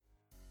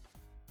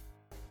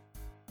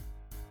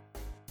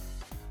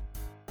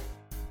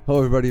Hello,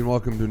 everybody, and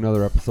welcome to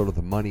another episode of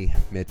the Money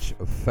Mitch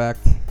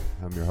Effect.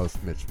 I'm your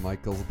host, Mitch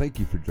Michaels. Thank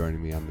you for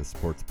joining me on this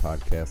sports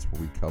podcast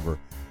where we cover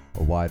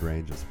a wide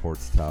range of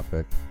sports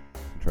topic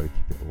and try to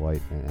keep it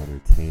light and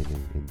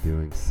entertaining in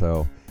doing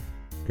so.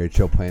 Great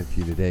show planned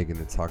for you today.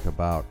 Going to talk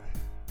about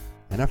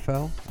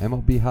NFL,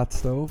 MLB hot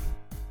stove,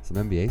 some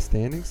NBA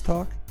standings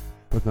talk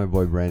with my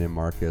boy Brandon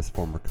Marcus,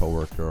 former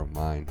coworker of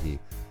mine. He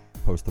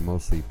hosts the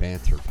Mostly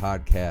Banter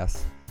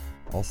podcast.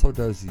 Also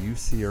does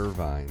UC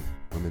Irvine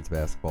women's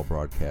basketball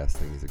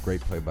broadcasting. He's a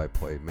great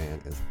play-by-play man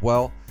as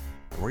well.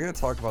 And we're going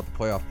to talk about the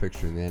playoff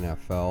picture in the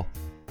NFL.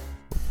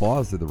 What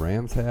flaws do the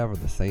Rams have? Or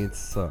the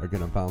Saints are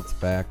going to bounce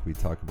back? We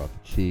talk about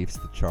the Chiefs,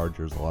 the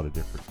Chargers, a lot of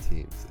different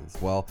teams as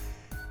well.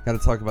 Got to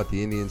talk about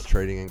the Indians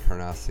trading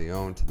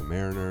Encarnacion to the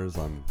Mariners.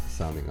 I'm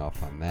sounding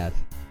off on that.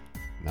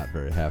 Not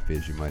very happy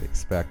as you might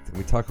expect. And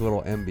we talk a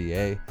little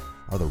NBA.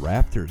 Are the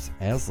Raptors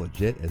as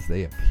legit as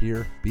they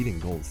appear,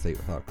 beating Golden State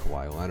without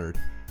Kawhi Leonard?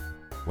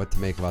 What to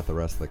make about the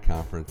rest of the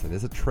conference, and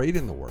is a trade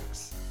in the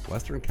works?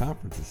 Western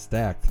Conference is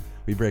stacked.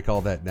 We break all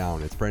that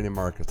down. It's Brandon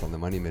Marcus on the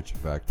Money Mitch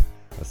Effect.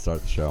 Let's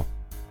start the show.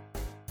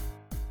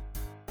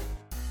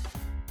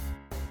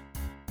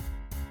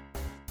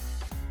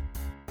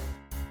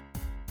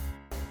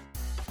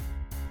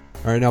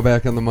 All right, now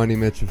back on the Money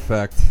Mitch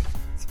Effect.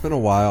 It's been a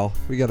while.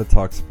 We got to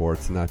talk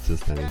sports, not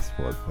just any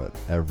sport, but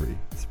every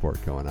sport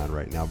going on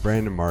right now.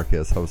 Brandon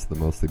Marcus, host of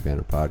the Mostly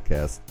Banter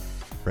podcast.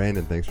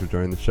 Brandon, thanks for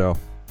joining the show.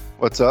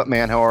 What's up,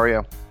 man? How are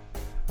you?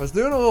 I was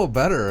doing a little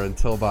better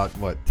until about,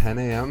 10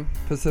 a.m.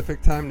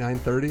 Pacific time,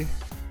 9:30?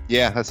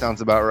 Yeah, that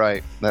sounds about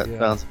right.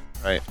 Sounds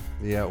right.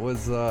 Yeah, it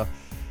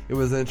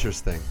was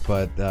interesting,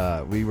 but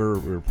we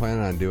were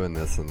planning on doing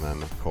this, and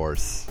then, of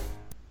course,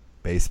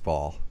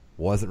 baseball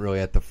wasn't really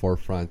at the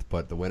forefront,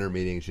 but the winter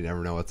meetings, you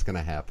never know what's going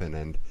to happen,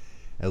 and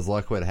as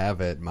luck would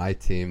have it, my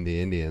team, the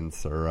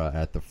Indians, are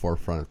at the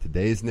forefront of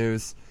today's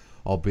news,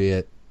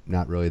 albeit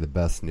not really the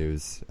best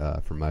news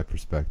from my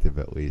perspective,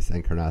 at least.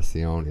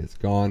 Encarnacion is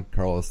gone.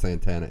 Carlos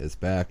Santana is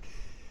back.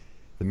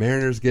 The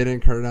Mariners get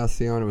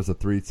Encarnacion. It was a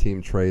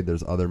 3-team trade.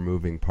 There's other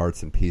moving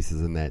parts and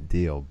pieces in that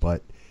deal.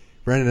 But,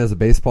 Brandon, as a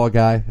baseball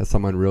guy, as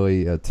someone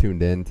really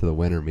tuned in to the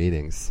winter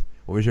meetings,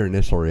 what was your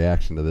initial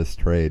reaction to this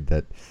trade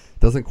that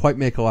doesn't quite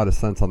make a lot of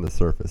sense on the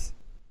surface?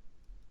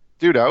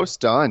 Dude, I was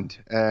stunned.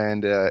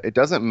 And it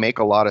doesn't make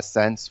a lot of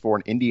sense for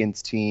an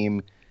Indians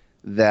team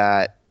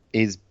that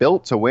is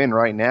built to win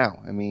right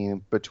now. I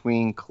mean,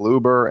 between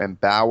Kluber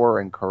and Bauer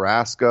and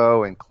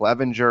Carrasco and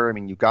Clevenger, I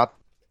mean, you got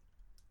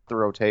the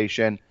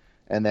rotation,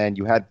 and then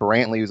you had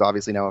Brantley, who's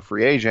obviously now a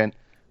free agent,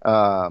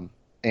 and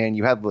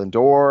you had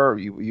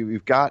Lindor.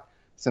 You've got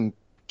some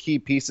key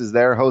pieces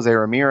there. Jose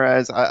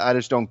Ramirez, I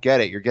just don't get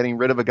it. You're getting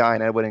rid of a guy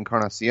in Edwin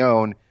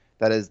Encarnacion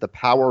that is the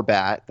power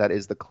bat, that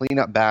is the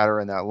cleanup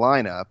batter in that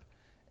lineup.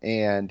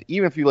 And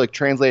even if you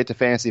translate it to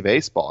fantasy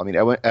baseball, I mean,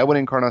 Edwin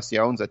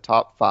Encarnacion's a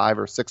top 5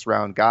 or 6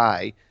 round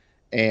guy,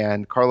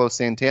 and Carlos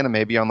Santana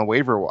may be on the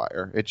waiver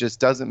wire. It just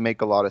doesn't make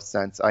a lot of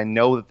sense. I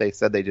know that they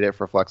said they did it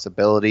for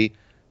flexibility,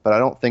 but I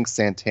don't think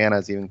Santana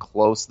is even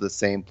close to the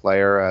same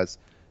player as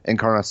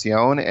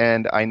Encarnacion.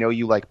 And I know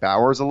you like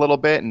Bowers a little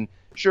bit, and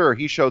sure,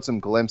 he showed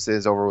some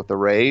glimpses over with the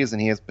Rays, and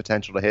he has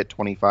potential to hit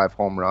 25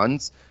 home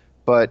runs,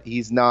 but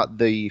he's not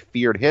the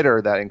feared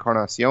hitter that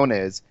Encarnacion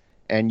is,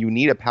 and you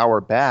need a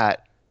power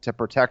bat to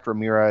protect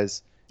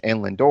Ramirez and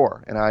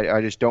Lindor. And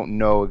I just don't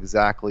know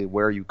exactly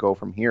where you go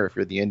from here if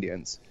you're the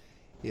Indians.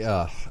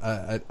 Yeah,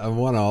 I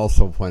want to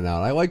also point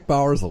out, I like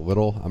Bowers a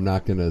little. I'm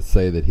not going to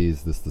say that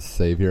he's the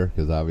savior,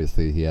 because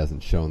obviously he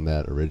hasn't shown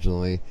that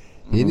originally.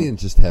 The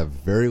Indians just have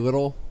very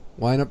little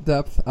lineup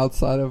depth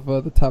outside of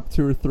the top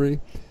 2 or 3.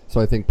 So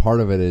I think part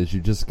of it is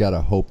you just got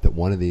to hope that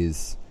one of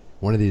these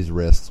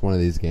risks, one of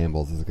these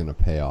gambles is going to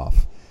pay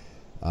off.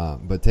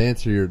 But to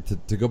answer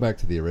to go back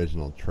to the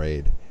original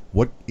trade,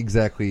 what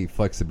exactly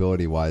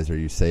flexibility-wise are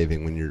you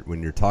saving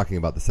when you're talking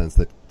about the sense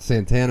that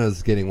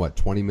Santana's getting,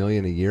 $20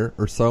 million a year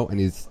or so, and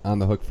he's on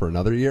the hook for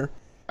another year?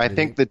 I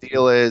think the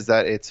deal is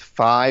that it's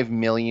 $5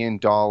 million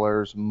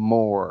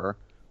more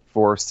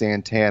for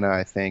Santana,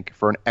 I think,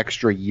 for an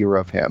extra year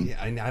of him.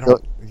 Yeah,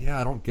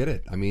 I don't get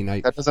it. I mean,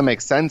 that doesn't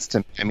make sense to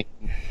me. I mean,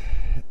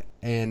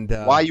 and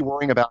why are you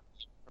worrying about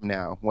him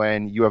now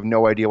when you have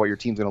no idea what your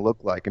team's going to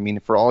look like? I mean,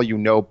 for all you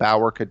know,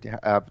 Bauer could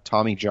have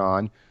Tommy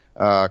John.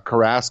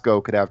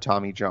 Carrasco could have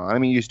Tommy John. I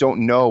mean, you just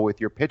don't know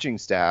with your pitching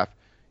staff.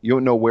 You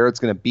don't know where it's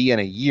going to be in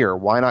a year.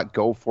 Why not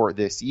go for it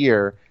this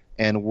year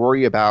and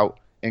worry about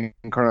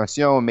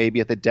Encarnacion maybe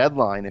at the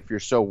deadline if you're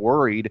so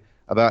worried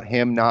about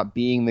him not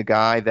being the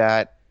guy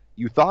that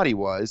you thought he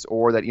was,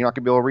 or that you're not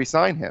going to be able to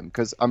re-sign him?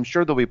 Because I'm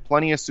sure there'll be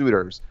plenty of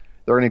suitors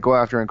that are going to go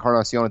after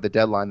Encarnacion at the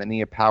deadline that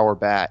need a power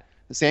bat.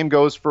 The same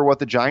goes for what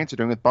the Giants are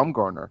doing with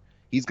Bumgarner.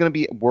 He's going to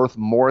be worth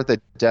more at the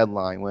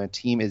deadline when a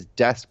team is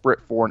desperate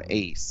for an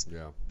ace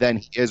than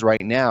he is right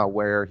now,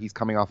 where he's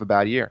coming off a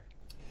bad year.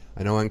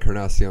 I know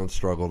Encarnacion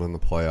struggled in the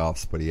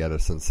playoffs, but he had a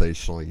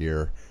sensational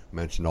year.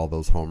 Mentioned all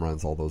those home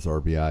runs, all those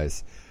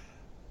RBIs.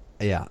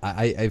 Yeah,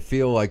 I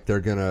feel like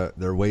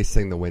they're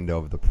wasting the window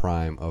of the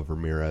prime of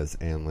Ramirez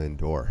and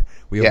Lindor.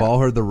 We have all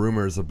heard the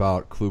rumors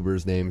about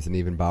Kluber's names and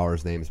even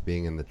Bauer's names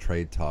being in the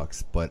trade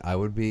talks, but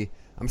maybe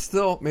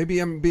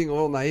I'm being a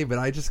little naive, but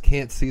I just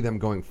can't see them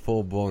going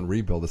full-blown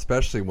rebuild,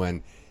 especially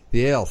when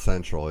the AL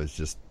Central is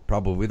just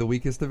probably the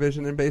weakest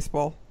division in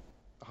baseball.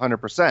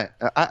 100%.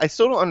 I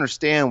still don't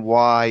understand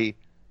why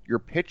your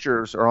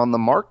pitchers are on the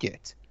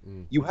market.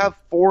 You have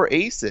 4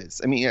 aces.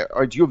 I mean,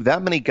 do you have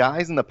that many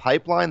guys in the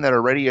pipeline that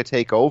are ready to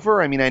take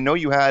over? I mean, I know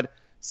you had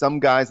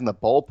some guys in the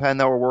bullpen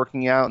that were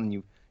working out, and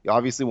you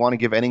obviously want to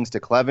give innings to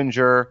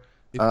Clevenger.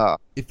 If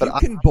you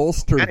can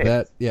bolster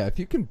that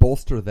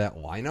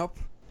lineup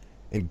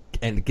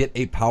and get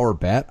a power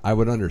bat, I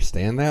would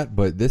understand that.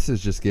 But this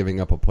is just giving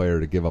up a player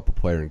to give up a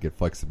player and get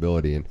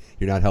flexibility, and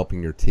you're not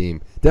helping your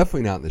team.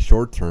 Definitely not in the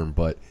short term,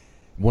 but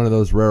one of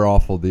those rare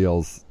awful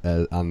deals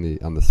on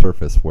the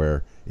surface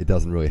where it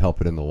doesn't really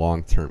help it in the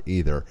long term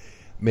either.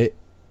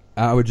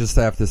 I would just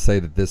have to say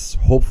that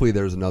hopefully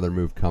there's another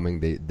move coming.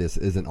 This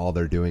isn't all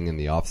they're doing in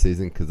the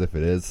offseason, because if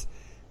it is,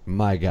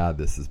 my God,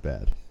 this is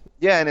bad.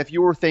 Yeah, and if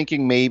you were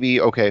thinking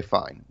maybe, okay,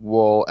 fine,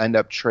 we'll end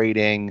up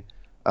trading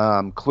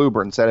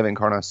Kluber instead of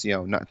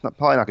Encarnacion.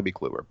 Probably not going to be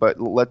Kluber,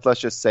 but let's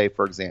just say,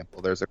 for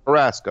example, there's a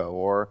Carrasco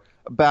or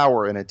a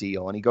Bauer in a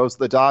deal, and he goes to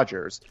the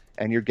Dodgers,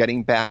 and you're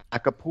getting back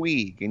a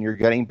Puig, and you're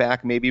getting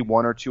back maybe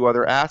 1 or 2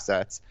 other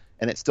assets,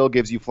 and it still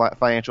gives you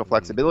financial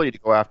flexibility to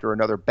go after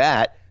another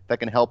bat that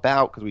can help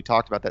out, because we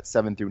talked about that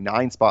 7 through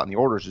 9 spot in the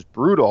order is just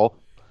brutal.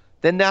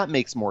 Then that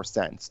makes more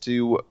sense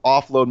to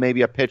offload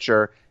maybe a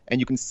pitcher, and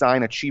you can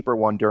sign a cheaper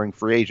one during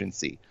free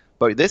agency.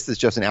 But this is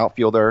just an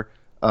outfielder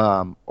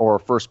or a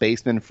first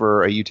baseman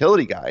for a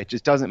utility guy. It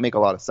just doesn't make a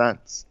lot of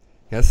sense.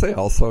 Can I say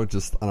also,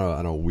 just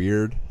on a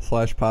weird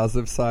 /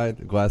 positive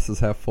side,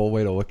 glasses half full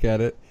way to look at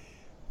it,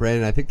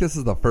 Brandon, I think this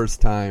is the first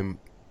time,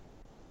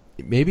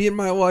 maybe in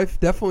my life,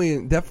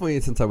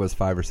 definitely since I was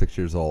 5 or 6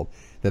 years old,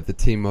 that the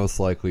team most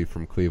likely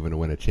from Cleveland to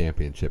win a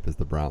championship is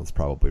the Browns,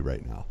 probably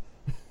right now.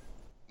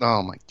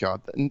 Oh my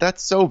God,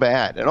 that's so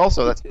bad. And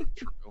also, that's not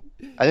true.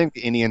 I think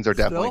the Indians are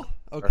definitely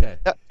okay.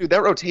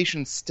 That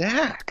rotation's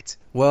stacked.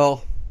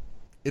 Well,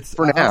 it's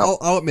for now.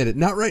 I'll admit it,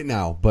 not right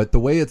now, but the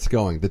way it's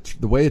going,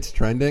 the way it's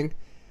trending.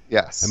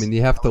 Yes. I mean,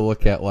 you have to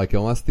look at, like,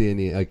 unless the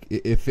Indians, like,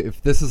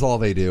 if this is all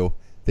they do,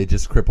 they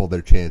just cripple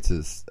their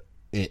chances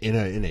in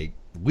a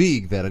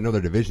league that, I know their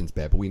division's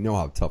bad, but we know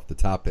how tough the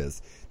top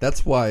is.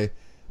 That's why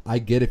I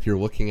get, if you're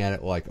looking at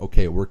it like,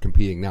 okay, we're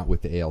competing not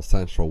with the AL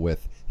Central,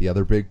 with the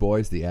other big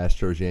boys, the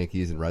Astros,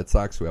 Yankees, and Red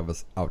Sox, who have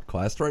us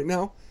outclassed right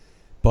now.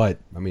 But,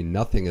 I mean,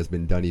 nothing has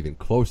been done even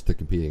close to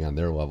competing on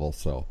their level.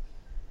 So,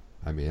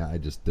 I mean,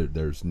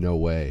 there's no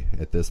way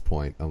at this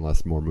point,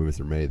 unless more moves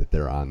are made, that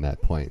they're on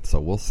that plane.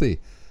 So we'll see.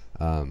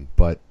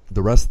 But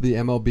the rest of the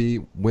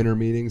MLB winter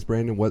meetings,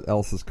 Brandon, what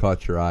else has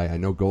caught your eye? I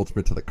know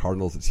Goldschmidt to the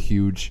Cardinals is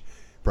huge.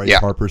 Bryce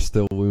Harper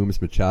still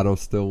looms. Machado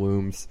still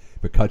looms.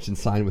 McCutchen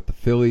signed with the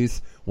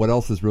Phillies. What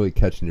else is really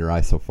catching your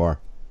eye so far?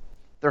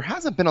 There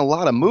hasn't been a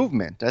lot of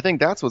movement. I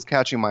think that's what's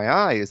catching my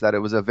eye, is that it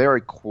was a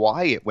very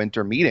quiet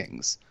winter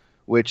meetings,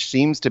 which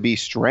seems to be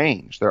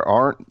strange. There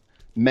aren't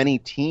many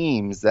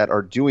teams that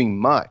are doing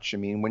much. I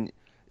mean, when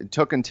it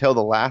took until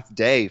the last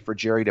day for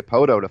Jerry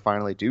Dipoto to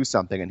finally do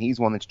something, and he's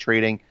one that's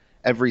trading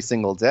every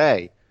single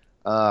day.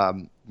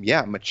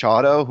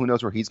 Machado, who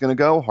knows where he's going to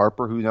go?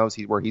 Harper, who knows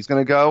where he's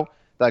going to go?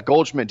 That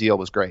Goldschmidt deal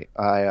was great.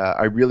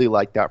 I really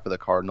liked that for the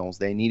Cardinals.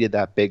 They needed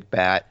that big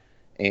bat,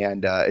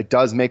 and it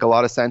does make a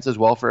lot of sense as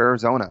well for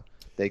Arizona.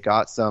 They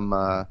got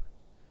some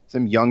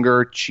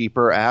younger,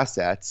 cheaper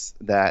assets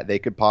that they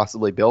could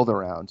possibly build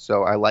around.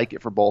 So I like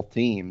it for both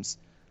teams.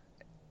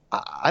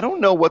 I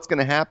don't know what's going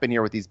to happen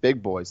here with these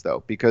big boys,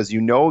 though, because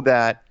you know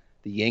that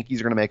the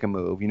Yankees are going to make a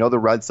move. You know the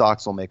Red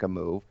Sox will make a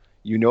move.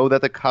 You know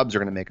that the Cubs are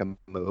going to make a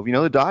move. You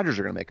know the Dodgers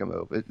are going to make a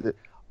move. The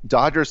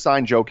Dodgers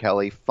signed Joe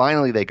Kelly.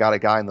 Finally, they got a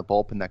guy in the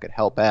bullpen that could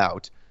help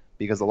out,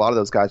 because a lot of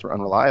those guys were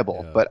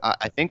unreliable. Yeah. But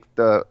I think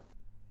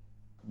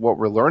what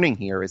we're learning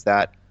here is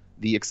that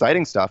the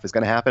exciting stuff is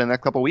going to happen in the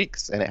next couple of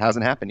weeks, and it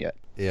hasn't happened yet.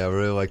 Yeah, I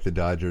really like the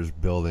Dodgers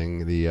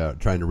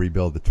trying to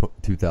rebuild the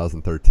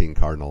 2013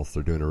 Cardinals.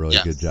 They're doing a really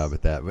good job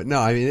at that. But no,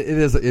 I mean, it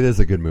is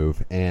a good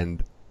move,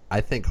 and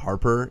I think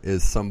Harper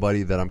is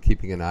somebody that I'm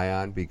keeping an eye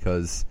on,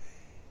 because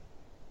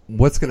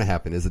what's going to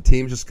happen? Is a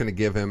team just going to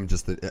give him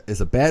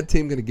is a bad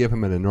team going to give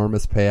him an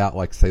enormous payout,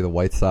 like say the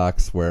White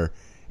Sox, where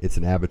it's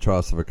an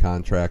albatross of a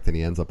contract and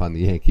he ends up on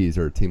the Yankees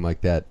or a team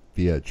like that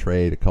via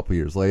trade a couple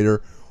years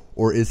later?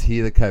 Or is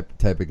he the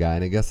type of guy,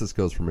 and I guess this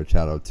goes for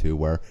Machado too,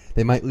 where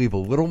they might leave a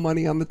little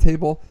money on the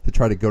table to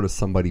try to go to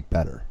somebody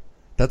better?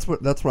 That's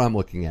what I'm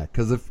looking at.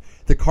 Because if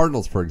the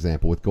Cardinals, for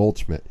example, with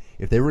Goldschmidt,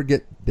 if they were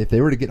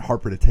to get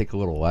Harper to take a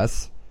little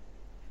less,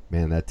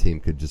 man, that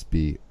team could just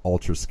be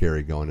ultra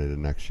scary going into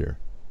next year.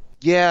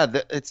 Yeah,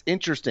 it's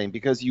interesting,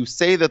 because you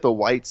say that the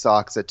White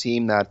Sox, a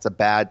team that's a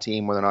bad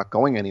team where they're not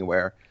going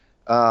anywhere,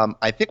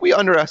 I think we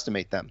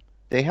underestimate them.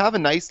 They have a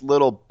nice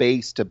little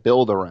base to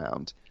build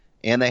around,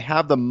 and they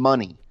have the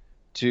money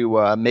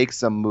to make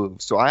some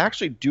moves. So I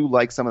actually do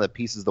like some of the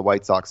pieces the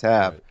White Sox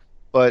have. Right.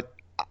 but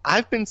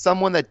I've been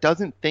someone that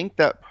doesn't think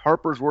that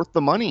Harper's worth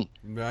the money.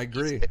 I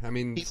agree. I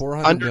mean, He's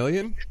 400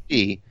 million?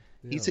 250.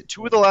 Yeah. He's hit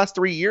 2 of the last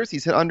 3 years.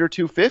 He's hit under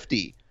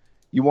 250.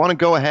 You want to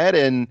go ahead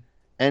and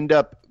end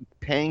up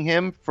paying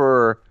him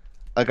for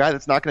a guy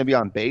that's not going to be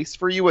on base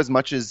for you as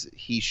much as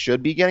he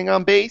should be getting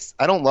on base?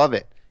 I don't love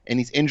it. And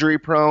he's injury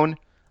prone.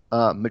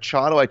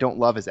 Machado, I don't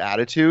love his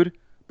attitude,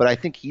 but I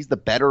think he's the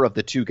better of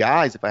the two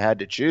guys if I had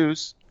to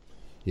choose.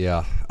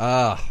 Yeah.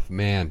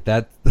 Man,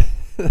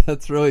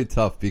 that's really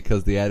tough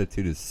because the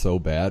attitude is so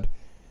bad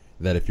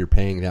that if you're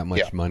paying that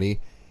much money,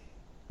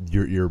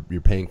 you're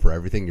paying for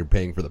everything. You're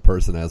paying for the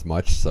person as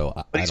much. So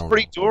But he's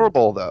pretty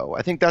durable, though.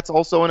 I think that's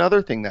also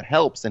another thing that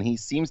helps, and he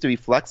seems to be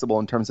flexible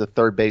in terms of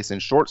third base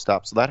and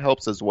shortstop, so that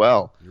helps as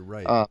well. You're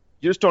right.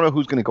 You just don't know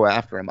who's going to go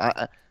after him.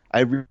 I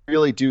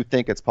really do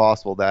think it's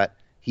possible that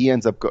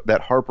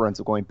that Harper ends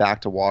up going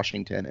back to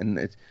Washington,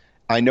 and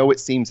I know it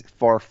seems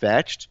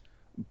far-fetched,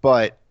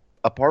 but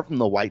apart from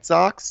the White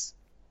Sox,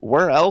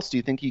 where else do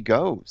you think he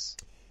goes?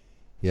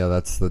 Yeah,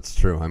 that's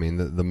true. I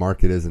mean, the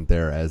market isn't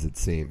there as it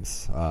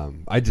seems.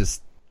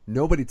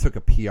 Nobody took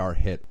a PR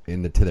hit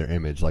to their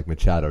image like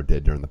Machado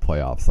did during the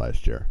playoffs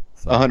last year.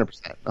 So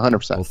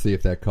 100%. We'll see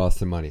if that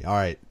costs him money. All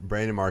right,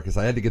 Brandon Marcus,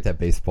 I had to get that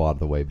baseball out of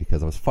the way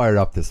because I was fired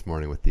up this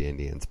morning with the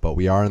Indians, but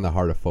we are in the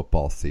heart of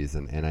football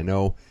season, and I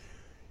know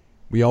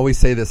we always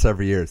say this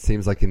every year. It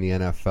seems like in the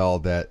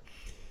NFL that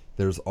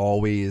there's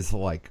always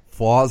like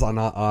flaws on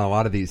a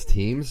lot of these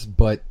teams,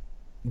 but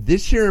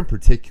this year in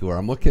particular,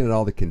 I'm looking at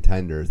all the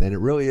contenders, and it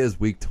really is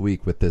week to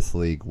week with this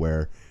league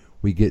where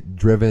we get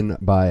driven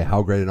by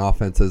how great an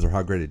offense is or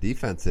how great a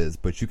defense is,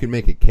 but you can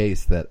make a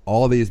case that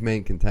all of these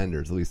main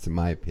contenders, at least in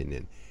my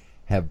opinion,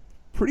 have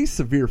pretty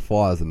severe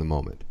flaws in the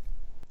moment.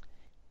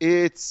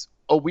 It's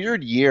a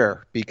weird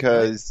year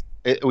because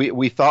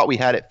we thought we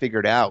had it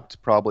figured out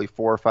probably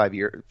 4 or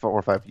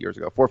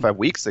 5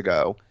 weeks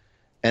ago,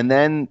 and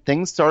then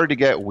things started to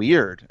get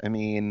weird. I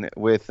mean,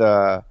 with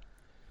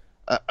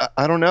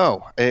I don't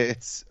know.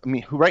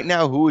 Right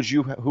now, who would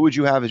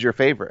you have as your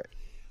favorite?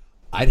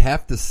 I'd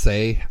have to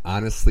say,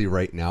 honestly,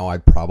 right now,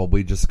 I'd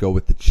probably just go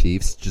with the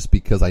Chiefs just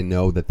because I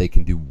know that they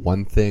can do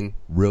one thing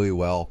really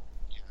well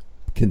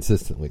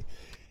consistently.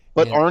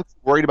 But aren't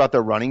you worried about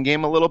their running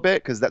game a little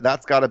bit? Because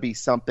that's got to be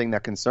something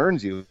that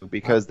concerns you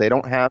because they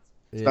don't have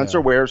Spencer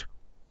Ware's.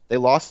 They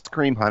lost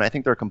Kareem Hunt. I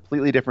think they're a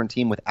completely different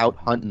team without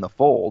Hunt in the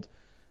fold.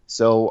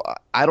 So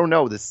I don't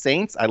know. The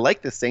Saints, I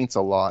like the Saints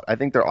a lot. I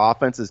think their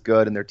offense is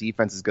good and their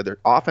defense is good. Their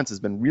offense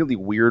has been really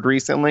weird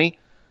recently.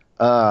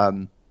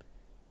 And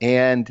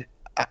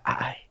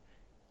I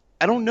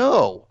don't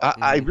know.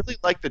 I really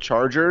like the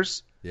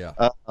Chargers. Yeah.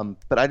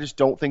 But I just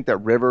don't think that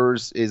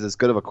Rivers is as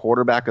good of a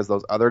quarterback as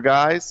those other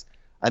guys.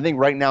 I think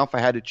right now, if I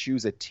had to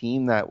choose a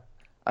team that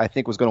I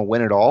think was going to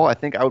win it all, I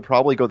think I would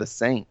probably go the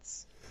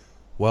Saints.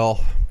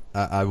 Well,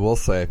 I will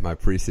say my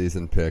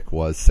preseason pick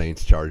was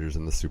Saints-Chargers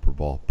in the Super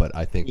Bowl, but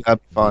I think that'd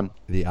be fun.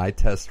 The eye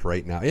test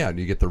right now, and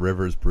you get the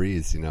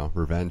Rivers-Breeze,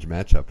 revenge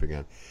matchup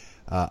again.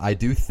 I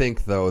do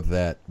think, though,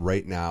 that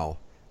right now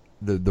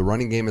the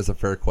running game is a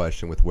fair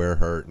question with Ware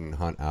hurt and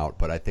Hunt out,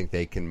 but I think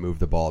they can move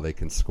the ball, they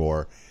can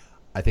score.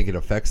 I think it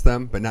affects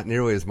them, but not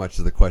nearly as much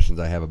as the questions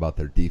I have about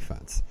their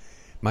defense.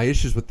 My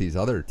issues with these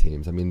other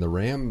teams, the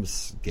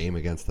Rams game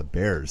against the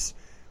Bears,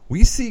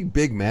 we see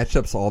big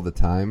matchups all the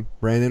time,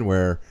 Brandon,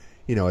 where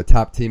a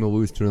top team will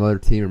lose to another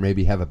team or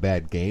maybe have a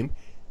bad game.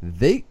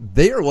 They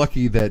are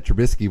lucky that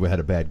Trubisky had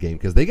a bad game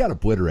because they got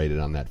obliterated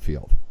on that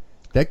field.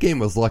 That game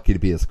was lucky to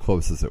be as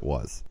close as it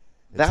was.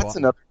 That's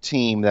another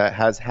team that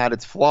has had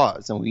its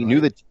flaws, and we knew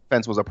the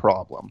defense was a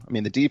problem.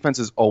 The defense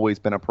has always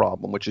been a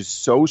problem, which is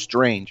so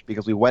strange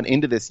because we went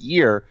into this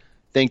year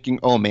thinking,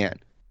 oh, man,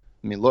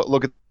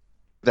 look at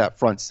that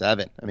front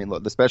seven.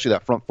 Especially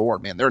that front four,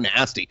 man, they're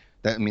nasty.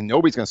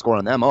 Nobody's going to score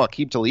on them. Oh,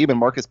 keep Talib and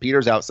Marcus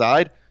Peters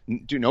outside.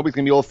 Dude, nobody's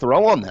going to be able to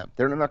throw on them.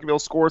 They're not going to be able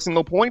to score a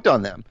single point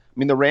on them.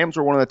 The Rams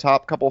were one of the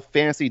top couple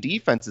fantasy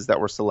defenses that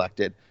were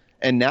selected.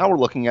 And now we're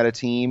looking at a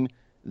team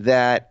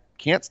that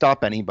can't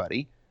stop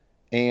anybody.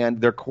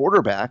 And their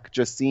quarterback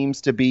just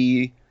seems to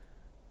be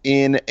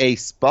in a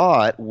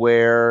spot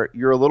where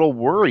you're a little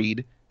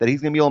worried that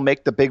he's going to be able to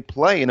make the big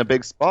play in a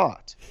big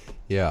spot.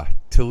 Yeah.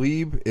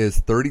 Talib is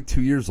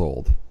 32 years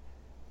old,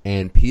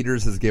 and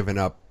Peters has given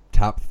up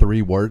top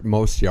 3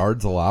 most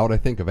yards allowed, I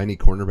think, of any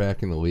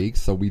cornerback in the league.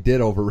 So we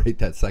did overrate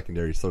that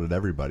secondary. So did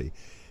everybody.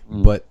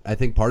 But I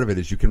think part of it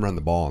is you can run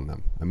the ball on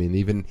them.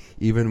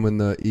 Even when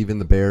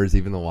the Bears,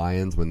 even the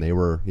Lions, when they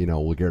were,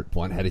 LeGarrette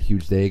Blount had a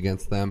huge day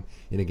against them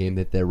in a game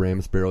that the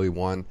Rams barely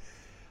won.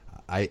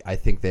 I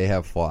think they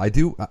have flaw.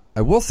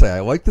 I will say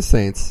I like the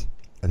Saints.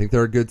 I think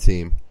they're a good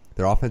team.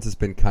 Their offense has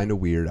been kind of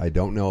weird. I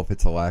don't know if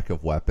it's a lack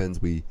of weapons.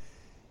 We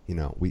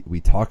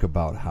talk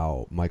about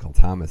how Michael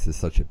Thomas is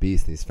such a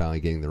beast and he's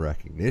finally getting the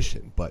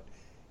recognition, but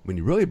when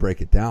you really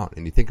break it down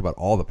and you think about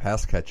all the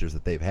pass catchers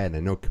that they've had, and I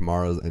know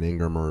Kamara and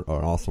Ingram are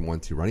an awesome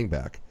 1-2 running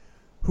back,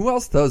 who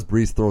else does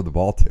Breeze throw the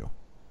ball to?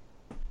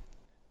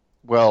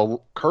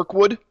 Well,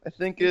 Kirkwood, I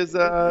think, is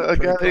a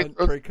guy.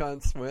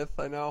 Traycon Smith,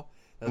 I know.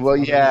 Well,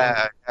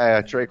 yeah,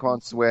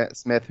 Traquan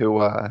Smith,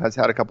 who has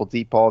had a couple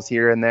deep balls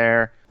here and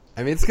there.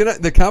 I mean,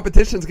 the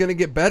competition's gonna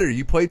get better.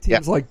 You play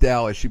teams like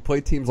Dallas. You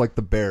play teams like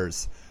the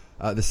Bears.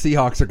 The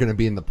Seahawks are going to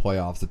be in the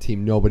playoffs, a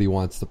team nobody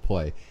wants to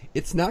play.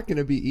 It's not going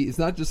to be. It's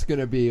not just going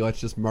to be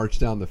let's just march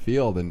down the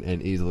field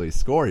and easily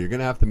score. You're going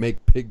to have to make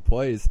big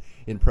plays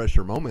in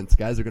pressure moments.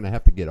 Guys are going to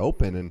have to get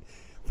open. And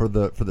for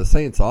the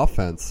Saints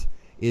offense,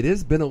 it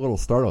has been a little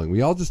startling.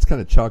 We all just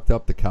kind of chalked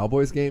up the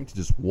Cowboys game to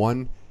just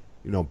one,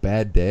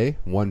 bad day,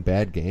 one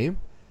bad game.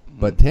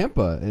 But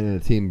Tampa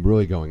and a team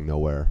really going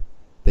nowhere.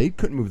 They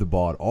couldn't move the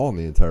ball at all in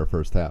the entire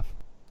first half.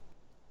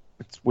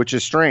 Which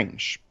is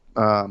strange.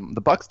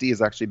 The Bucs D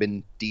has actually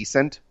been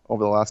decent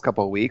over the last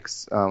couple of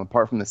weeks.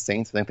 Apart from the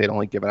Saints, I think they'd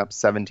only given up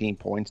 17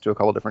 points to a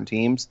couple different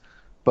teams.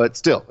 But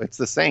still, it's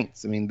the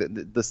Saints. I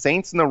mean, the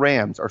Saints and the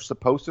Rams are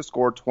supposed to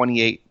score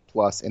 28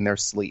 plus in their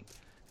sleep,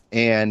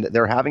 and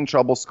they're having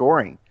trouble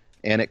scoring.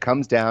 And it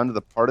comes down to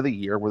the part of the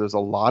year where there's a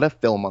lot of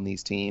film on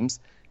these teams,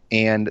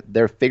 and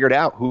they're figured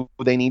out who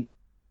they need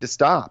to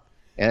stop.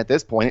 And at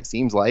this point, it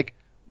seems like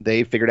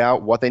they figured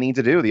out what they need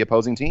to do, the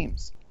opposing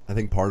teams. I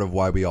think part of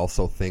why we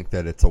also think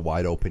that it's a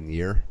wide open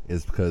year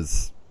is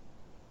because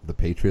the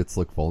Patriots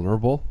look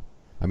vulnerable.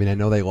 I mean, I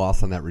know they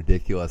lost on that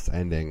ridiculous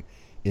ending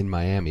in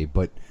Miami,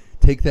 but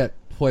take that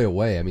play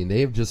away. I mean,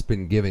 they've just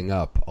been giving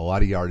up a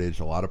lot of yardage,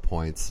 a lot of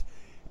points,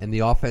 and the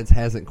offense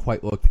hasn't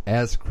quite looked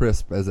as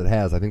crisp as it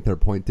has. I think their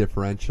point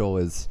differential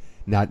is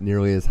not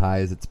nearly as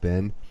high as it's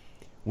been.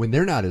 When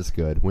they're not as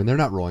good, when they're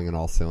not rolling on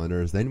all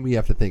cylinders, then we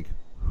have to think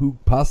who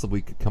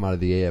possibly could come out of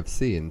the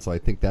AFC, and so I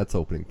think that's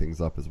opening things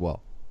up as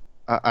well.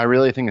 I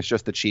really think it's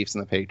just the Chiefs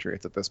and the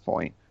Patriots at this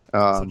point.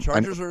 So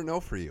Chargers are a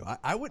no for you.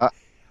 I would.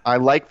 I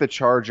like the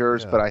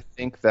Chargers, but I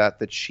think that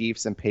the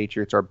Chiefs and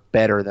Patriots are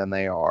better than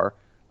they are.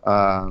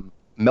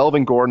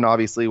 Melvin Gordon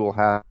obviously will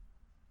have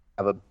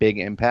a big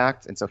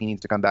impact, and so he needs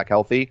to come back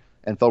healthy.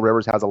 And Phil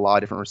Rivers has a lot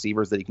of different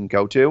receivers that he can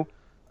go to.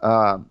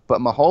 But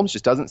Mahomes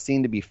just doesn't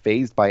seem to be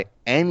fazed by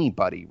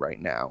anybody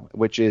right now,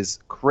 which is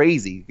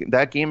crazy.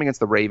 That game against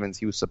the Ravens,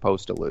 he was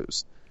supposed to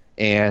lose,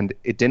 and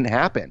it didn't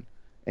happen.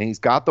 And he's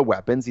got the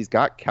weapons. He's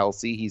got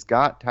Kelsey. He's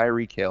got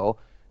Tyreek Hill.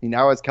 He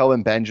now has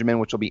Kelvin Benjamin,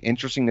 which will be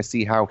interesting to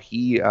see how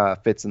he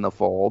fits in the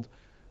fold.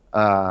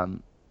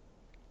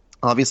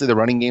 Obviously, the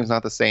running game's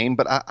not the same,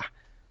 but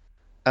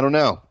I don't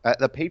know.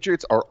 The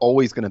Patriots are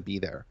always going to be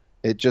there.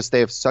 They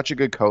have such a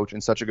good coach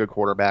and such a good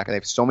quarterback, and they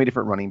have so many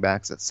different running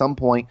backs. At some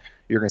point,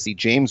 you're going to see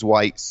James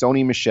White,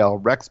 Sony Michel,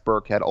 Rex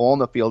Burkhead all on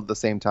the field at the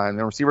same time.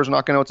 And receivers are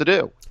not going to know what to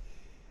do.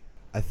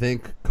 I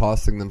think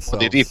costing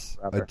themselves a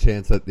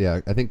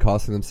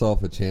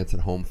chance at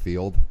home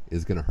field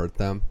is going to hurt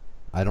them.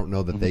 I don't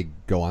know that they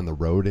go on the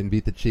road and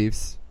beat the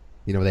Chiefs.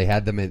 They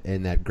had them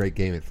in that great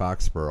game at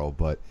Foxborough,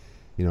 but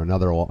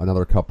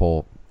another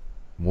couple,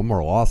 one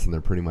more loss, and they're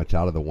pretty much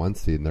out of the 1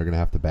 seed, and they're going to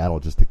have to battle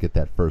just to get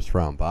that first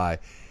round bye.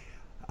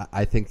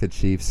 I think the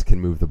Chiefs can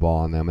move the ball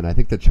on them, and I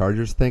think the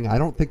Chargers thing, I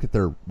don't think that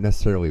they're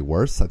necessarily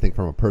worse. I think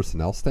from a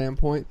personnel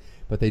standpoint,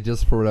 but they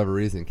just, for whatever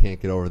reason, can't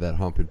get over that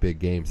hump in big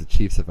games. The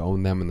Chiefs have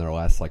owned them in their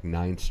last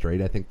 9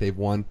 straight. I think they've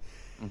won.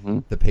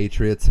 The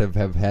Patriots have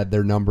had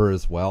their number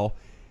as well.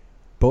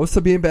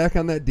 Bosa being back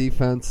on that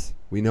defense,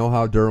 we know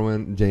how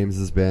Derwin James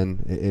has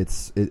been.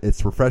 It's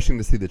refreshing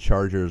to see the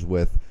Chargers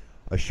with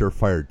a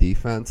surefire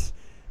defense.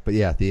 But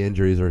yeah, the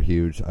injuries are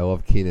huge. I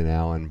love Keenan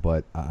Allen,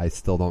 but I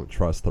still don't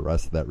trust the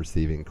rest of that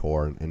receiving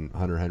core. And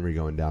Hunter Henry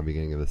going down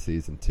beginning of the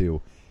season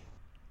too.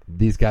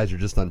 These guys are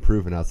just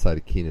unproven outside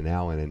of Keenan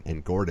Allen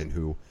and Gordon,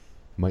 who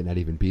might not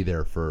even be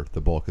there for the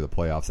bulk of the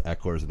playoffs.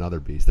 Eckler's another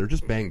beast. They're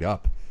just banged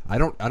up. I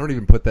don't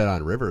even put that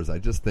on Rivers. I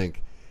just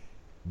think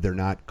they're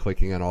not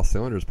clicking on all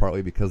cylinders,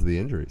 partly because of the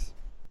injuries.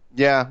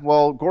 Yeah,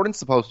 well, Gordon's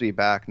supposed to be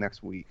back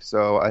next week,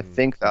 so I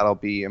think that'll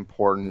be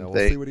important. Yeah,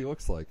 we'll see what he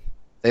looks like.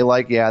 They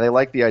like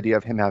the idea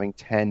of him having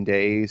 10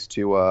 days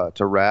to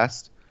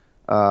rest.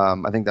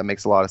 I think that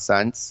makes a lot of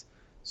sense.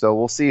 So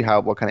we'll see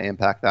what kind of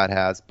impact that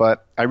has.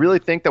 But I really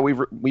think that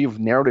we've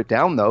narrowed it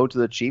down though to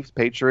the Chiefs,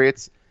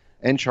 Patriots,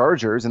 and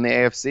Chargers in the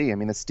AFC. I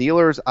mean, the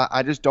Steelers,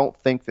 I just don't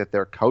think that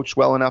they're coached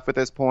well enough at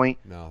this point.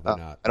 No, they're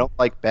not. I don't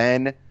like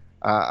Ben.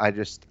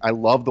 I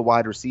love the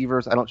wide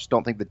receivers. I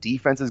don't think the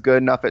defense is good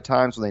enough at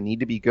times when they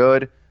need to be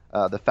good.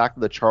 The fact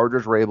that the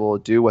Chargers were able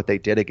to do what they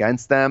did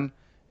against them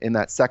in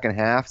that second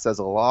half says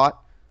a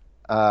lot.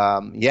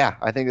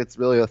 I think it's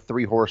really a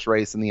 3-horse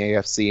race in the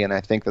AFC, and I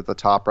think that the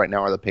top right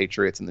now are the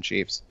Patriots and the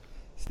Chiefs.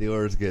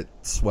 Steelers get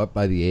swept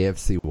by the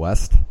AFC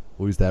West,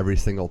 lose to every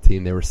single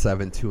team. They were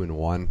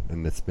 7-2-1,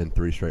 and it's been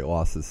 3 straight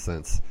losses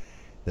since.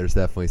 There's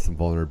definitely some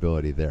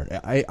vulnerability there.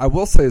 I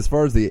will say, as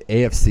far as the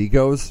AFC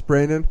goes,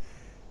 Brandon,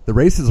 the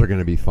races are going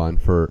to be fun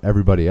for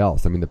everybody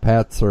else. I mean, the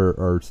Pats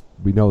are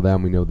we know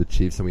them, we know the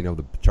Chiefs, and we know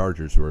the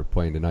Chargers, who are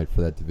playing tonight for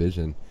that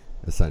division,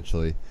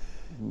 essentially.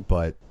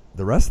 But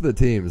the rest of the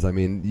teams, I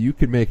mean, you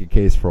could make a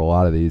case for a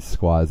lot of these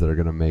squads that are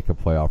going to make a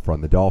playoff run.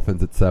 The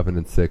Dolphins at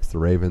 7-6, the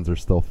Ravens are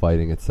still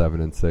fighting at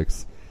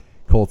 7-6,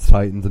 Colts,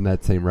 Titans in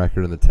that same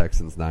record, and the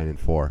Texans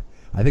 9-4.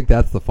 I think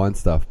that's the fun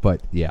stuff.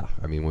 But yeah,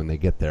 I mean, when they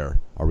get there,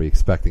 are we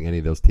expecting any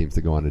of those teams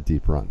to go on a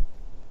deep run?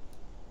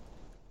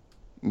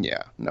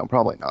 Yeah, no,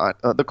 probably not.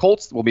 The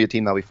Colts will be a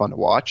team that'll be fun to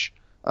watch,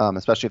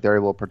 especially if they're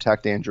able to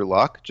protect Andrew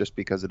Luck, just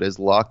because it is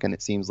Luck, and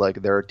it seems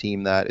like they're a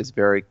team that is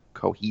very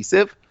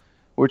cohesive,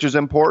 which is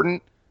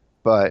important.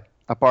 But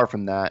apart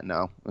from that,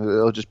 no,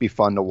 it'll just be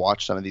fun to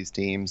watch some of these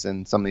teams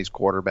and some of these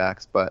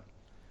quarterbacks, but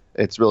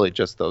it's really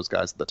just those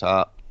guys at the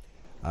top.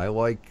 I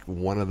like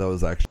one of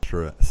those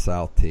extra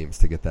South teams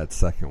to get that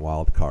second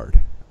wild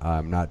card.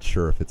 I'm not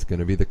sure if it's going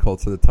to be the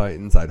Colts or the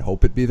Titans. I'd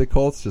hope it'd be the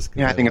Colts, just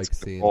because I think like it's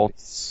seeing the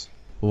Colts.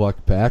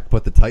 Luck back.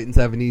 But the Titans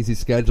have an easy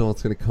schedule.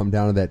 It's going to come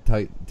down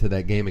to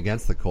that game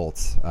against the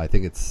Colts. I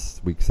think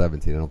it's week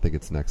 17. I don't think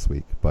it's next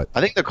week. But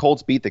I think the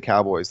Colts beat the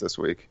Cowboys this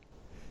week.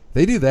 If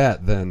they do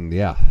that, then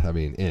yeah, I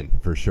mean, in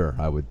for sure.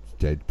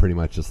 I'd pretty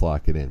much just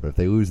lock it in. But if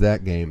they lose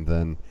that game,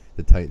 then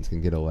the Titans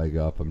can get a leg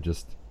up.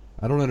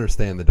 I don't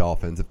understand the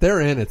Dolphins. If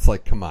they're in, it's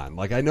like, come on.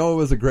 Like, I know it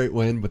was a great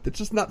win, but it's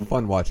just not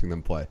fun watching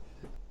them play.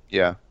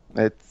 Yeah,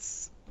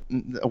 it's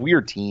a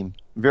weird team.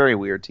 Very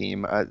weird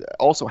team.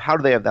 Also, how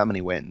do they have that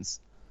many wins?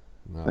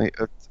 No,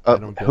 I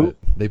don't get it.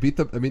 They beat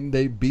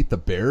the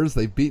Bears.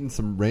 They've beaten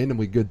some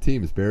randomly good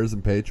teams. Bears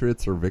and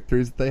Patriots are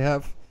victories that they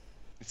have.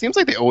 It seems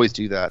like they always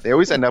do that. They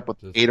always end up with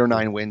 8 or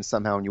 9 wins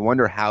somehow, and you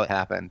wonder how it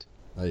happened.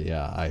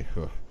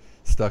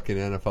 Stuck in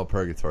NFL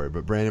purgatory.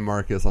 But Brandon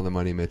Marcus on the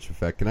Money Mitch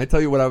Effect. Can I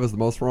tell you what I was the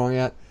most wrong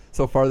at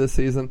so far this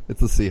season?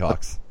 It's the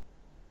Seahawks.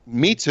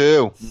 Me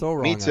too. So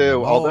wrong. Me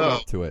too. Although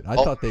up to it, I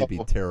thought they'd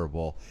be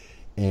terrible,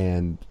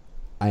 and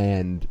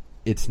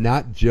it's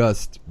not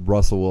just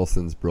Russell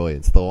Wilson's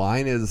brilliance. The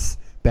line is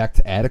back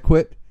to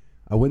adequate.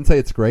 I wouldn't say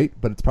it's great,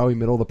 but it's probably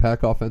middle of the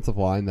pack offensive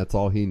line. That's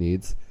all he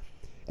needs.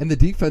 And the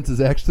defense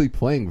is actually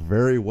playing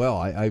very well.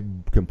 I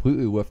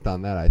completely whiffed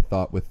on that. I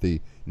thought with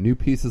the new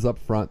pieces up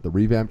front, the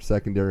revamped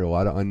secondary, a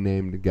lot of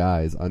unknown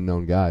guys,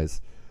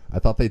 I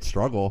thought they'd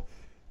struggle.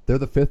 They're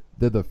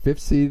the fifth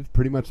seed,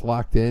 pretty much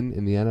locked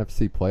in the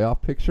NFC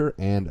playoff picture,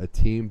 and a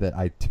team that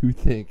I do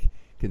think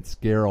can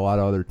scare a lot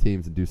of other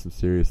teams and do some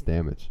serious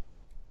damage.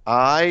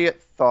 I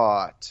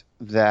thought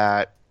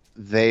that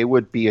they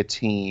would be a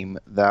team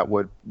that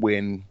would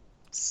win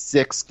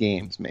 6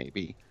 games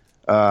maybe.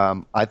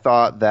 I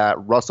thought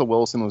that Russell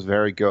Wilson was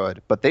very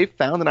good, but they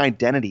found an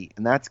identity,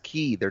 and that's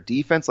key. Their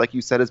defense, like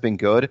you said, has been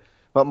good,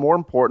 but more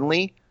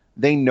importantly,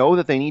 they know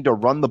that they need to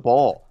run the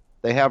ball.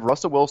 They have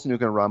Russell Wilson who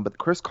can run, but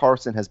Chris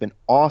Carson has been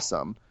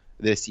awesome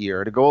this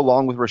year to go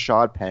along with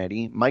Rashad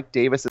Penny. Mike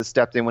Davis has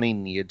stepped in when he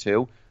needed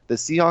to. The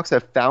Seahawks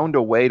have found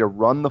a way to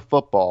run the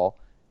football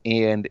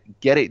and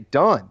get it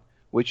done,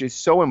 which is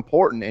so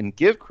important, and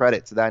give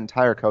credit to that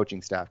entire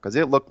coaching staff, because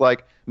it looked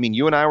like,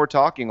 you and I were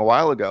talking a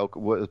while ago,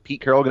 was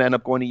Pete Carroll going to end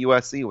up going to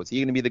USC? Was he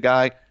going to be the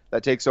guy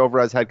that takes over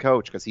as head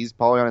coach, because he's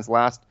probably on his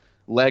last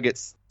leg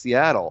at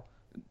Seattle?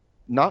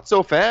 Not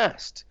so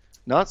fast.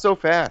 Not so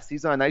fast.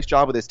 He's done a nice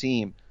job with his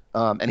team,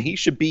 and he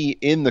should be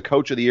in the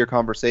Coach of the Year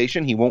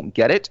conversation. He won't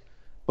get it,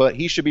 but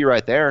he should be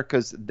right there,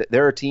 because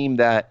they're a team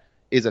that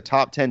is a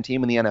top 10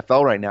 team in the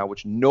NFL right now,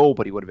 which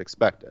nobody would have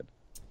expected.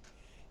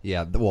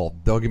 Yeah, well,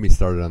 don't get me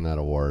started on that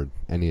award,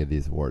 any of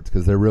these awards,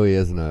 because there really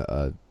isn't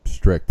a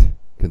strict,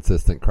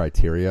 consistent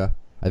criteria.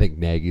 I think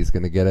Nagy's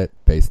going to get it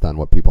based on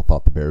what people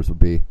thought the Bears would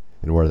be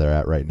and where they're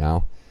at right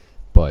now.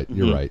 But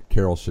you're right,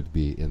 Carroll should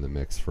be in the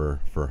mix for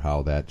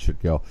how that should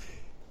go.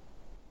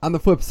 On the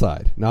flip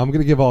side, now I'm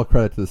going to give all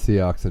credit to the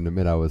Seahawks and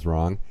admit I was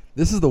wrong.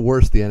 This is the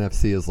worst the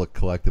NFC has looked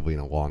collectively in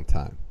a long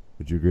time.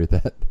 Would you agree with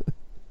that?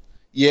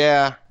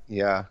 Yeah.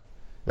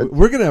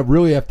 We're going to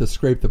really have to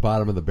scrape the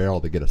bottom of the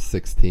barrel to get a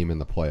 6th team in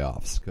the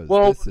playoffs.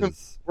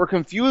 We're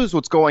confused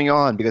what's going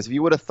on, because if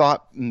you would have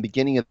thought in the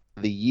beginning of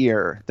the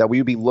year that we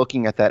would be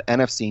looking at that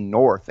NFC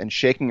North and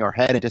shaking our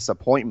head in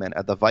disappointment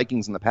at the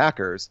Vikings and the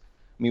Packers,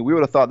 we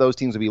would have thought those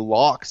teams would be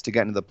locks to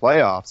get into the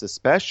playoffs,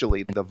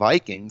 especially the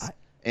Vikings.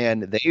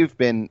 And they've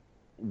been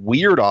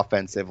weird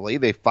offensively.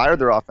 They fired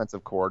their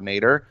offensive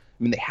coordinator.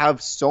 They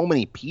have so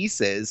many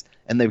pieces,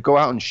 and they go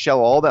out and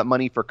shell all that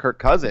money for Kirk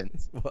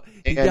Cousins. Well,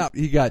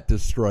 he got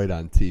destroyed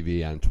on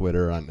TV, on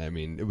Twitter.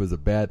 It was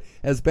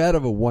as bad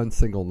of a one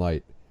single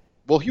night.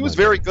 Well, he was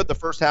very good the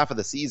first half of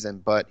the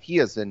season, but he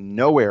has been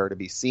nowhere to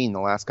be seen the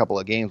last couple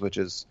of games, which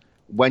is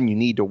when you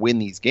need to win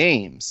these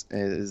games,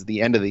 is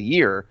the end of the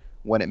year,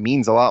 when it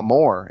means a lot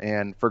more.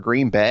 And for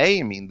Green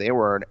Bay, they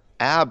were an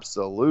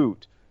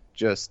absolute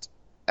just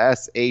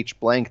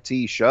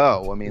SH-blank-T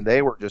show.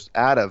 They were just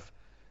out of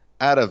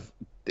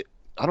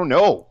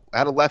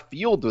left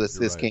field with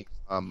this game.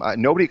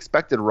 Nobody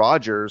expected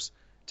Rodgers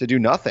to do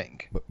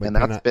nothing, and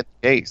that's been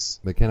the case.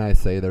 But can I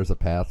say there's a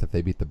path if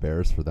they beat the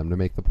Bears for them to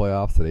make the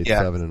playoffs at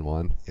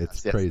 8-7-1?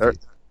 It's crazy.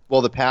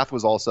 Well, the path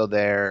was also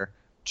there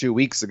 2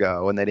 weeks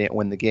ago, and they didn't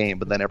win the game.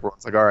 But then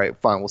everyone's like, all right,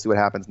 fine, we'll see what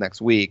happens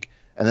next week.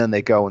 And then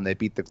they go and they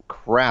beat the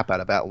crap out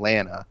of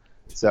Atlanta.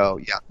 So,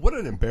 yeah. What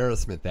an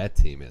embarrassment that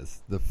team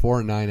is, the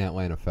 4-9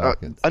 Atlanta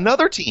Falcons.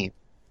 Another team.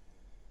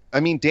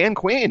 Dan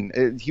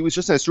Quinn, he was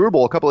just in a Super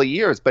Bowl a couple of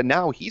years, but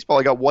now he's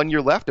probably got 1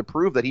 year left to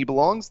prove that he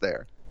belongs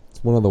there.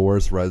 It's one of the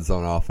worst red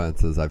zone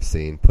offenses I've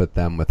seen. Put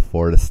them with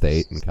Florida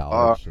State in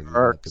college.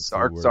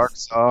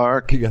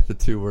 Sark. You got the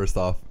 2 worst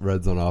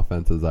red zone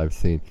offenses I've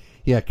seen.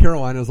 Yeah,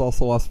 Carolina's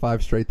also lost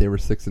 5 straight. They were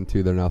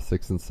 6-2. They're now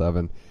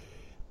 6-7.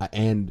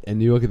 And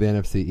you look at the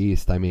NFC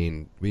East. I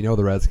mean, we know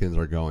the Redskins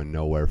are going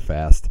nowhere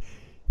fast.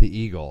 The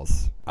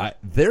Eagles,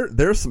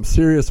 there's some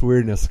serious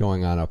weirdness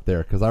going on up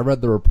there, because I read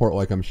the report,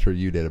 like I'm sure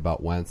you did,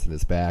 about Wentz and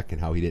his back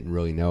and how he didn't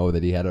really know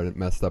that he had a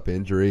messed up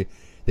injury.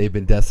 They've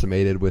been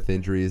decimated with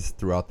injuries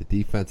throughout the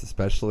defense,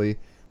 especially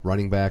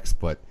running backs.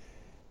 But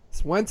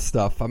this Wentz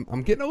stuff,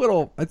 I'm getting a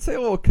little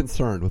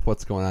concerned with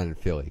what's going on in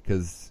Philly,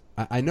 because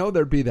I know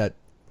there'd be that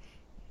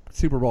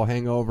Super Bowl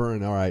hangover,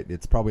 and all right,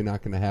 it's probably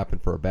not going to happen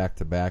for a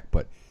back-to-back,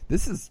 but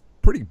this is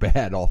pretty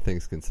bad, all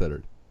things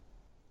considered.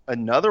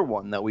 Another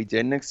one that we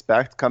didn't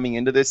expect coming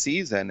into this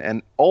season,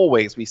 and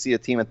always we see a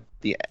team at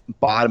the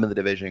bottom of the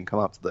division come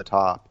up to the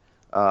top.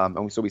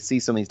 So we see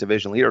some of these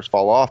division leaders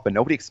fall off, but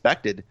nobody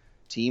expected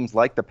teams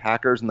like the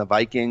Packers and the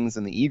Vikings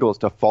and the Eagles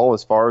to fall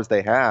as far as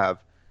they have.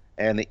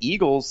 And the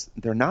Eagles,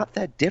 they're not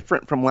that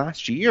different from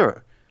last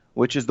year,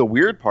 which is the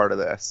weird part of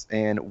this.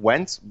 And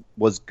Wentz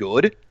was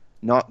good,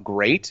 not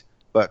great,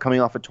 but coming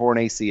off a torn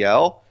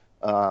ACL,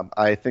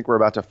 I think we're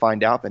about to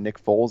find out that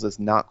Nick Foles is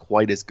not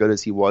quite as good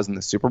as he was in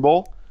the Super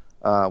Bowl.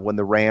 When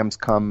the Rams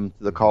come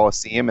to the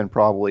Coliseum and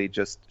probably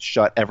just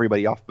shut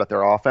everybody off about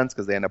their offense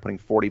because they end up putting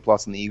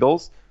 40-plus in the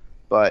Eagles.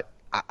 But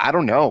I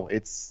don't know.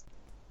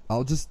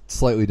 I'll just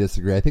slightly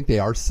disagree. I think they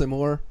are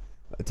similar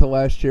to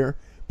last year,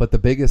 but the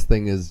biggest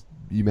thing is,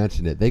 you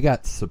mentioned it, they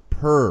got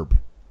superb,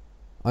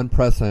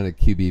 unprecedented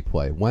QB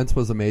play. Wentz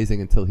was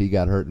amazing until he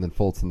got hurt, and then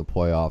Fultz in the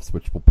playoffs,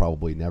 which will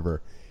probably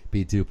never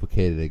be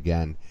duplicated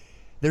again.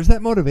 There's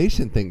that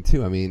motivation thing,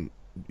 too. I mean,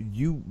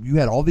 you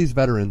had all these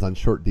veterans on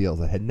short deals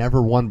that had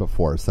never won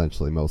before,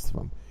 essentially, most of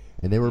them,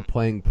 and they were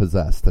playing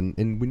possessed.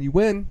 And when you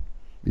win,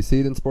 you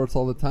see it in sports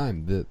all the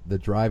time. The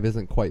drive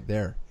isn't quite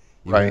there.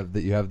 You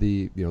have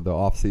the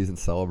off season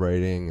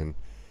celebrating, and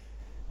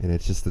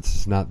it's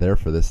just not there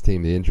for this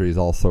team. The injuries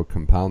also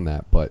compound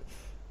that, but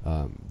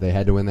they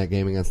had to win that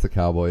game against the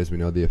Cowboys. We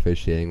know the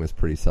officiating was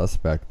pretty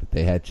suspect, but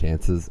they had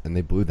chances and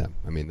they blew them.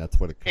 I mean, that's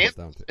what it comes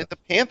down to. And the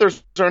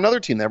Panthers are another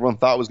team that everyone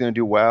thought was going to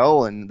do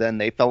well, and then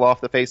they fell off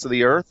the face of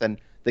the earth. And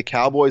the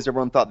Cowboys,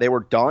 everyone thought they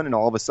were done, and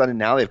all of a sudden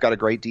now they've got a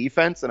great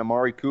defense, and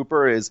Amari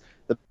Cooper is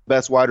the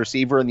best wide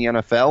receiver in the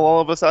NFL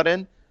all of a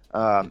sudden.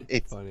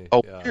 It's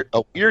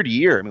a weird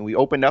year. I mean, we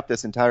opened up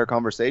this entire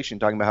conversation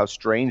talking about how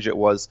strange it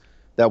was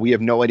that we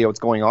have no idea what's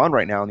going on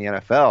right now in the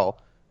NFL.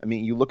 I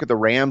mean, you look at the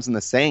Rams and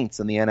the Saints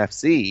and the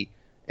NFC,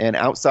 and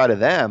outside of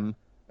them,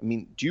 I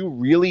mean, do you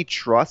really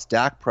trust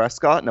Dak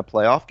Prescott in a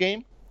playoff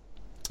game?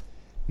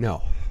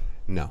 No.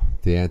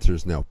 The answer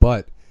is no.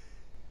 But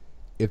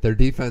if their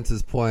defense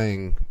is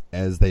playing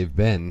as they've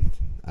been,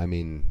 I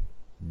mean,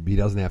 he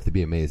doesn't have to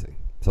be amazing.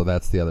 So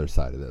that's the other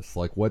side of this.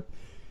 Like,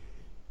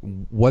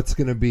 what's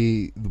going to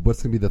be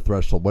the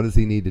threshold? What does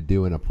he need to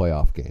do in a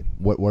playoff game?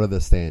 What are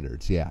the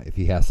standards? Yeah, if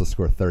he has to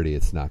score 30,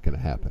 it's not going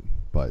to happen.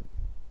 But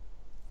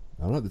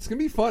I don't know. It's going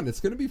to be fun. It's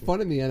going to be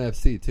fun in the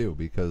NFC too,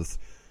 because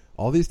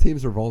all these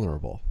teams are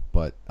vulnerable.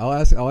 But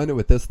I'll end it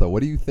with this though.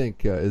 What do you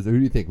think? Who do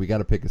you think we got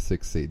to pick a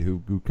 6th seed?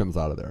 Who comes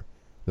out of there?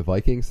 The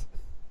Vikings?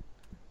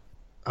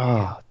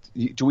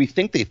 Do we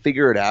think they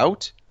figure it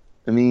out?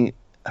 I mean,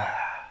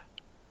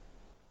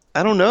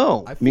 I don't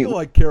know. I feel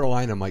like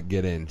Carolina might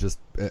get in. Just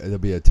it'll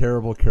be a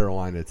terrible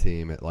Carolina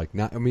team at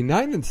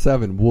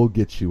 9-7 will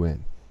get you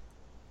in.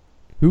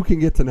 Who can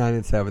get to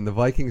 9-7? The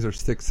Vikings are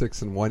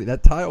 6-1.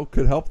 That tile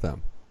could help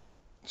them.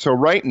 So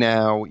right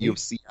now you have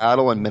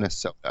Seattle and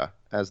Minnesota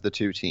as the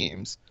 2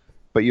 teams,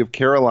 but you have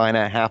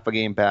Carolina half a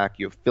game back,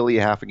 you have Philly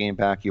half a game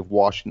back, you have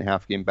Washington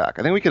half a game back.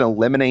 I think we can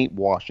eliminate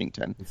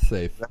Washington. It's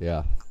safe,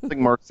 yeah. I think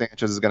Mark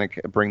Sanchez is going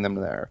to bring them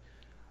there.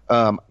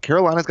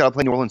 Carolina's got to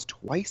play New Orleans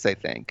twice, I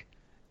think.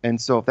 And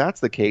so if that's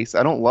the case,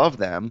 I don't love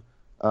them.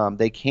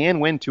 They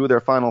can win 2 of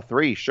their final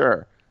 3,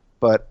 sure,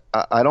 but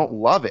I don't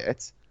love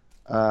it.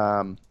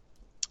 I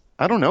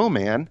don't know,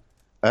 man.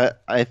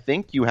 I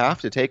think you have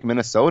to take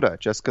Minnesota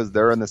just because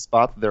they're in the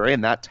spot that they're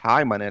in. That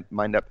tie might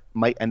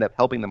end up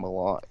helping them a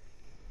lot.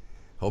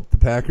 Hope the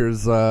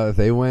Packers, if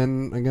they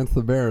win against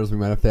the Bears, we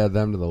might have to add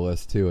them to the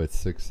list too.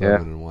 It's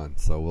 6-7-1,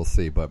 so we'll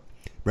see. But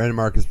Brandon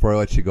Marcus, before I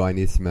let you go, I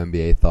need some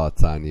NBA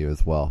thoughts on you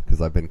as well,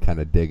 because I've been kind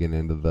of digging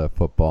into the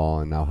football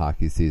and now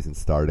hockey season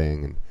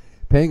starting and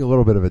paying a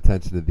little bit of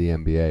attention to the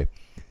NBA.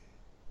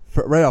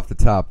 Right off the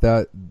top,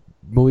 that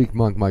Malik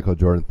Monk, Michael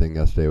Jordan thing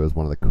yesterday was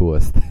one of the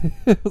coolest.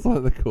 It was one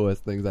of the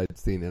coolest things I'd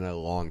seen in a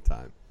long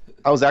time.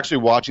 I was actually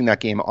watching that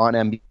game on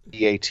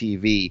NBA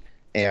TV,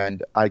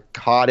 and I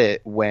caught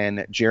it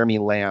when Jeremy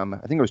Lamb,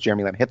 I think it was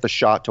Jeremy Lamb, hit the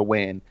shot to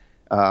win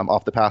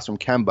off the pass from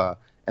Kemba,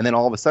 and then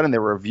all of a sudden they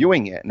were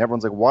reviewing it, and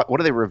everyone's like, "What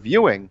are they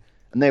reviewing?"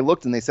 And they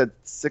looked and they said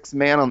 6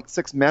 men on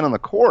the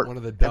court. One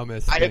of the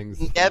dumbest things.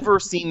 I have never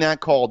seen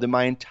that called in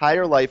my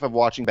entire life of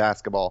watching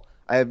basketball.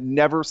 I have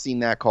never seen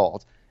that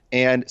called,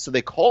 and so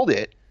they called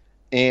it.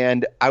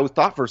 And I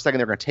thought for a second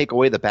they were going to take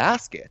away the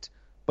basket,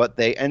 but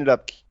they ended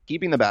up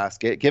keeping the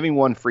basket, giving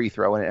 1 free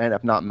throw, and it ended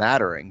up not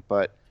mattering.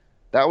 But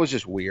that was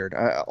just weird.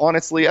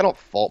 Honestly, I don't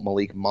fault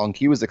Malik Monk.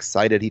 He was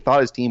excited. He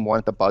thought his team won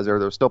at the buzzer.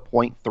 There was still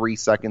 0.3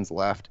 seconds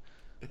left.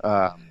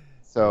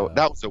 So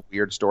that was a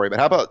weird story. But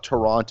how about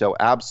Toronto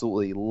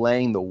absolutely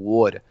laying the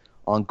wood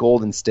on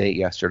Golden State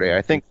yesterday?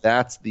 I think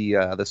that's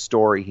the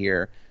story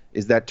here,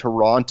 is that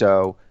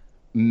Toronto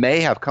may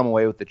have come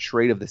away with the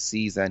trade of the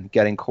season,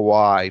 getting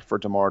Kawhi for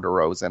DeMar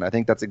DeRozan. I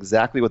think that's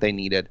exactly what they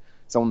needed,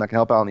 someone that can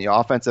help out on the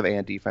offensive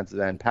and defensive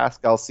end.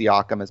 Pascal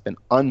Siakam has been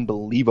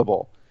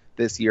unbelievable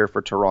this year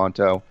for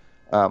Toronto.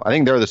 I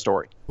think they're the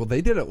story. Well,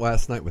 they did it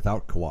last night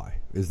without Kawhi,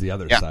 is the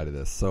other side of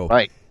this. So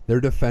they're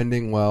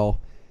defending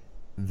well.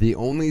 The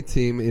only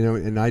team,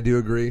 and I do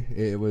agree,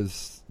 it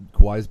was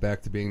Kawhi's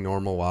back to being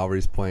normal.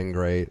 Lowry's playing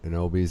great.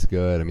 Anunoby's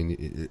good. I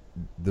mean,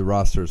 the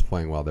roster is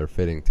playing well. They're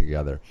fitting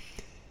together.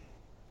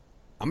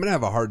 I'm going to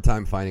have a hard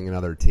time finding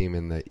another team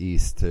in the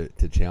East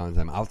to challenge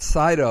them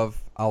outside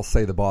of, I'll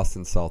say, the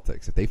Boston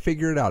Celtics. If they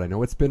figure it out, I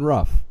know it's been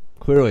rough.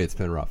 Clearly it's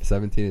been rough.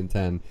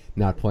 17-10,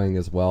 not playing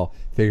as well,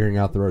 figuring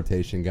out the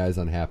rotation, guys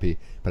unhappy.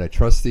 But I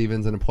trust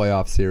Stevens in a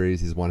playoff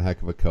series. He's one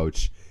heck of a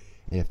coach.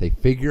 And if they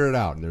figure it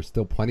out, and there's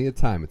still plenty of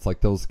time, it's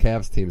like those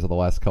Cavs teams of the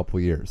last couple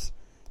of years.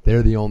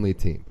 They're the only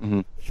team.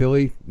 Mm-hmm.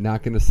 Philly,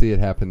 not going to see it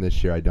happen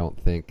this year, I don't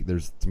think.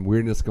 There's some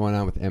weirdness going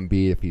on with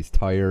Embiid, if he's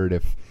tired,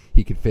 if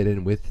he can fit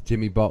in with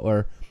Jimmy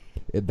Butler.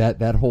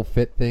 That whole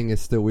fit thing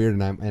is still weird,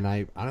 and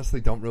I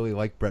honestly don't really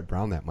like Brett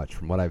Brown that much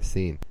from what I've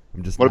seen.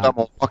 What about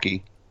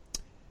Milwaukee?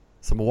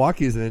 So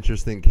Milwaukee is an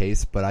interesting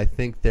case, but I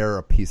think they're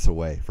a piece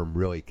away from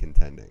really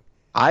contending.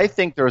 I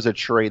think there's a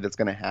trade that's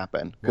going to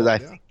happen because I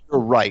think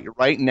you're right.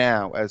 Right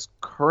now, as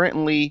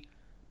currently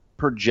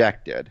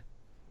projected,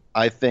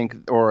 I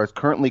think, or as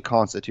currently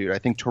constituted, I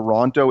think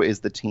Toronto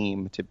is the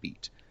team to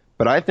beat.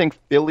 But I think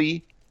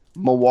Philly,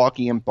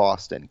 Milwaukee, and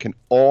Boston can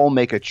all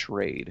make a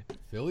trade.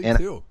 Philly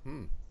too.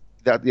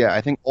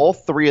 I think all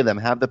three of them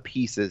have the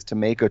pieces to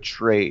make a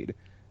trade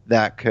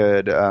that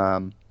could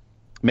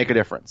make a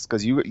difference.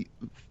 Because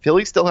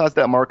Philly still has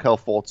that Markelle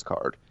Fultz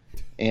card,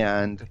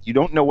 and you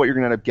don't know what you're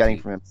going to end up getting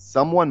from him.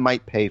 Someone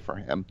might pay for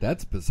him.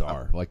 That's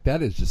bizarre.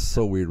 That is just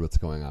so weird what's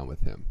going on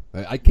with him.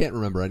 I can't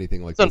remember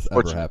anything like this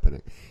ever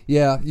happening.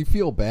 Yeah, you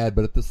feel bad,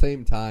 but at the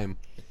same time,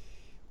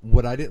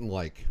 what I didn't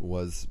like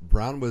was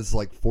Brown was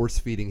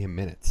force-feeding him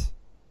minutes.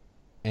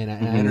 And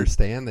I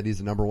understand that he's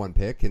a number one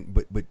pick,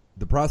 but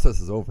the process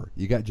is over.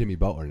 You got Jimmy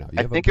Butler now.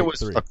 I think it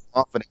was a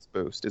confidence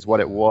boost is what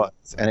it was.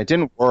 And it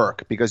didn't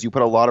work because you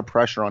put a lot of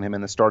pressure on him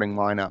in the starting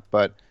lineup.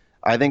 But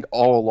I think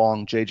all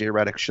along J.J.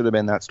 Redick should have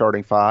been that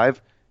starting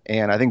five.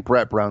 And I think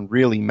Brett Brown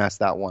really messed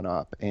that one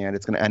up. And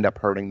it's going to end up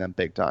hurting them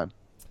big time.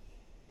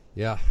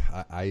 Yeah,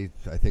 I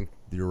think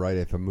you're right.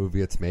 If a move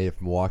gets made,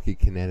 if Milwaukee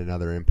can add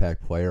another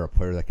impact player, a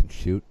player that can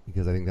shoot,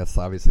 because I think that's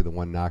obviously the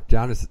one knock.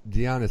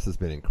 Giannis has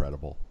been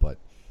incredible, but...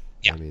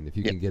 Yeah. I mean, if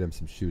you can get him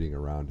some shooting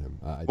around him.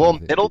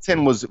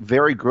 Middleton was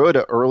very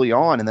good early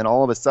on, and then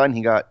all of a sudden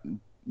he got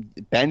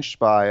benched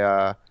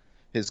by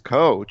his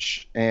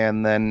coach,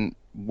 and then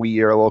we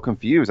are a little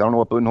confused. I don't know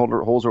what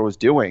Budenholzer was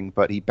doing,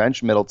 but he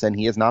benched Middleton.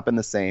 He has not been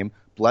the same.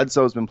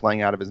 Bledsoe's been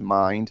playing out of his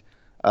mind.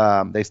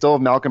 They still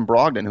have Malcolm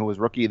Brogdon, who was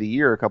Rookie of the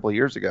Year a couple of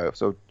years ago.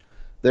 So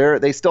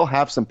they still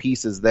have some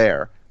pieces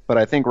there. But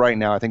I think right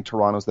now,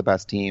 Toronto's the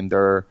best team.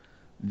 They're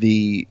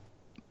the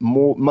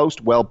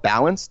most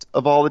well-balanced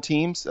of all the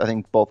teams, I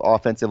think, both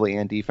offensively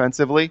and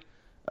defensively.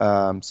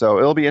 So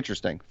it'll be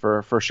interesting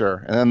for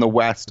sure. And then the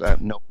West,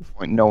 no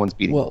one's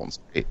beating Golden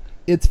State.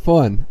 It's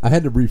fun. I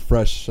had to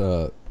refresh.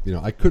 I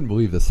couldn't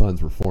believe the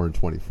Suns were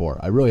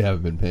 4-24. I really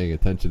haven't been paying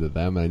attention to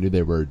them, and I knew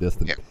they were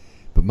distant. Yeah.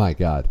 But my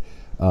God,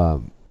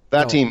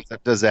 that team's a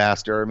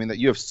disaster. I mean, that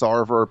you have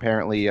Sarver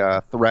apparently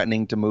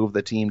threatening to move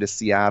the team to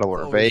Seattle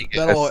or Vegas.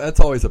 That's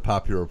always a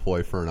popular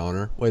ploy for an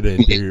owner. Way to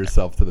endear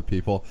yourself to the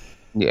people.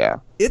 Yeah,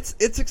 it's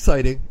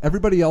exciting.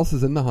 Everybody else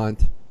is in the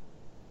hunt.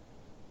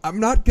 I'm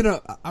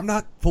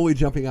not fully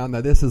jumping on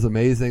that. This is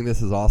amazing.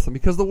 This is awesome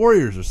because the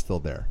Warriors are still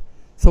there.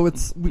 So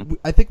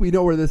I think we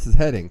know where this is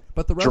heading.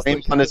 But the rest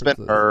Draymond has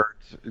been hurt.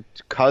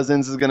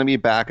 Cousins is going to be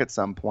back at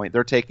some point.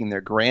 They're taking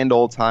their grand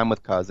old time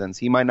with Cousins.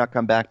 He might not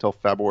come back till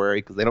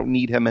February because they don't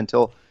need him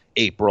until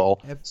April.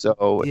 Have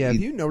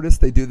you noticed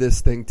they do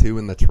this thing too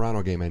in the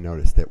Toronto game? I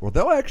noticed it. Well,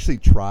 they'll actually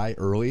try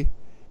early.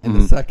 And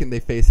the second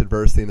they face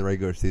adversity in the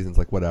regular season, it's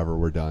like, whatever,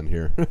 we're done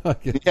here.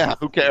 Yeah,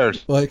 who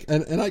cares?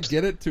 And I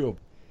get it, too.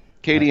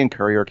 Katie and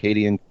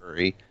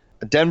Curry.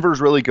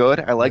 Denver's really good.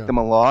 I like them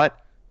a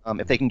lot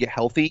if they can get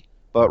healthy.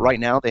 But right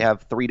now they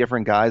have three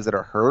different guys that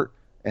are hurt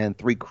and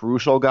three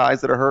crucial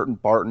guys that are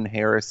hurt, Barton,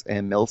 Harris,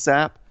 and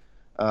Millsap.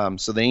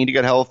 So they need to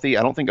get healthy.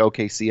 I don't think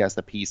OKC has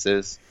the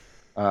pieces.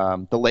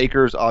 The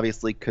Lakers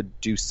obviously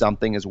could do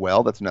something as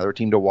well. That's another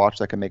team to watch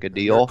that can make a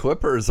deal. The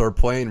Clippers are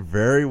playing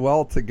very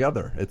well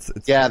together.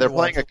 They're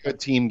playing a good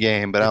team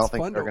game, but I don't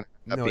think they're going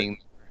to end up being.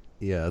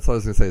 Yeah, that's what I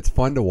was going to say. It's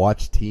fun to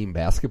watch team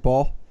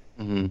basketball,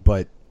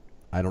 but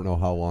I don't know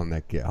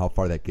how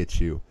far that gets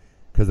you,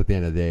 because at the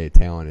end of the day,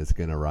 talent is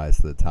going to rise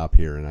to the top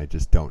here, and I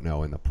just don't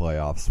know in the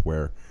playoffs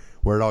where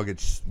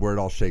it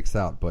all shakes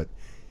out. But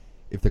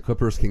if the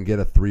Clippers can get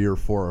a 3 or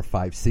 4 or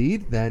 5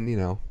 seed, then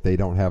they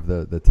don't have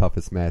the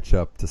toughest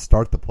matchup to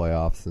start the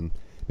playoffs, and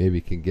maybe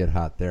can get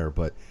hot there.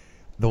 But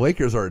the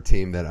Lakers are a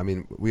team that, I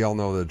mean, we all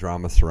know the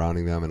drama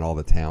surrounding them and all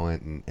the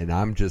talent, and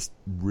I'm just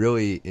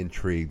really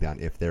intrigued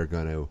on if they're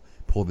going to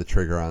pull the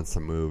trigger on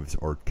some moves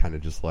or kind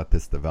of just let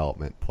this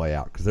development play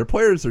out. Because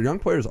their young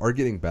players are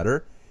getting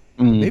better.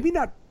 Maybe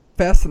not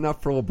fast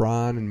enough for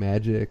LeBron and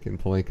Magic and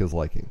Pelinka's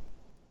liking.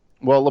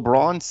 Well,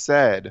 LeBron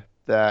said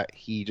that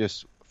he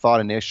just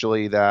thought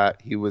initially that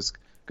he was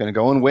going to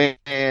go and win,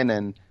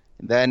 and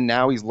then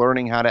now he's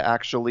learning how to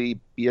actually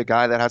be a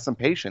guy that has some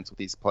patience with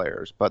these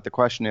players. But the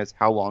question is,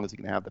 how long is he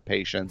going to have the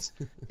patience?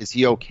 Is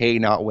he okay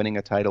not winning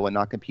a title and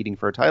not competing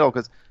for a title?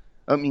 Because,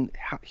 I mean,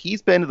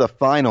 he's been to the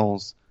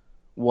finals,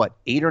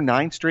 8 or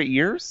 9 straight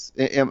years?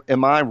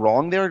 Am I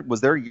wrong there?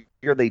 Was there a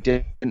year they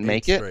didn't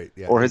make it? Straight,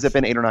 yeah, or has it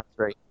been 8 or 9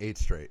 straight? 8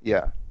 straight.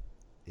 Yeah.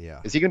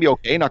 Yeah. Is he going to be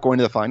okay not going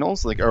to the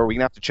finals? Like, are we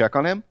going to have to check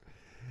on him?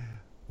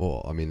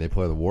 Well, I mean, they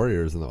play the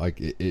Warriors, and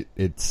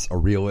it's a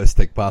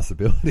realistic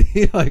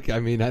possibility. Like,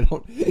 I mean,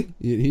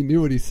 he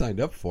knew what he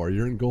signed up for.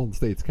 You're in Golden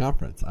State's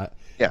conference.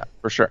 Yeah,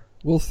 for sure.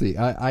 We'll see.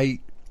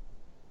 A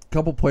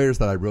couple players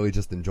that I really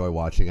just enjoy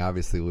watching.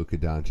 Obviously, Luka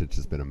Doncic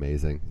has been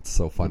amazing. It's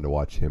so fun to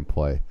watch him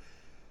play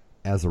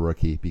as a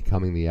rookie,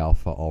 becoming the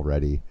alpha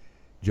already.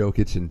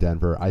 Jokic in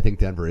Denver. I think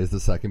Denver is the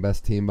second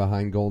best team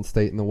behind Golden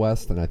State in the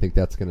West, and I think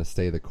that's going to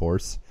stay the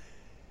course.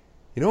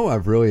 You know,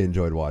 I've really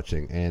enjoyed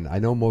watching, and I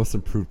know most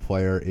improved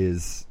player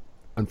is.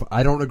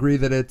 I don't agree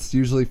that it's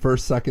usually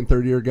first, second,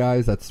 third year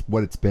guys. That's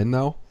what it's been,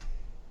 though.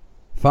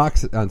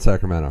 Fox on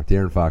Sacramento,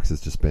 De'Aaron Fox has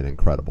just been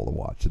incredible to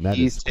watch, and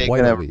he's is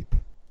quite a leap.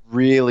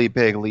 Really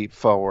big leap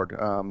forward.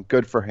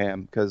 Good for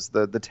him because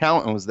the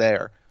talent was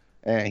there,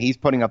 and he's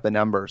putting up the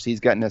numbers.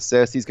 He's getting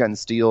assists, he's getting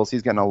steals,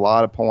 he's getting a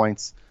lot of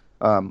points.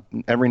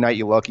 Every night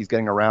you look, he's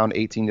getting around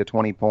 18 to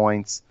 20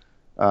 points.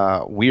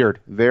 Weird,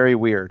 very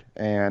weird,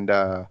 and.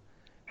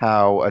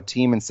 How a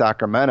team in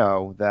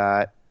Sacramento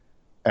that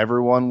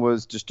everyone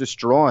was just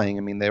destroying.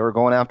 I mean, they were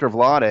going after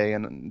Vlade,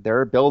 and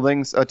they're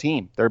building a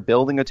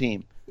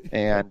team.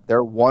 And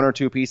they're 1 or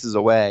 2 pieces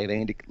away. I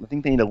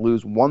think they need to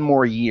lose one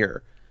more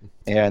year,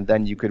 and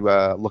then you could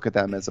look at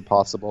them as a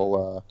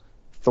possible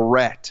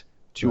threat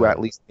to at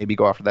least maybe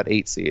go after that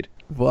 8 seed.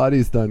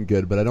 Vlade's done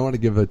good, but I don't want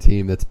to give a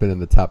team that's been in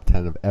the top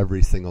 10 of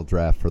every single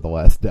draft for the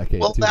last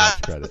decade too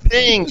much credit. That's the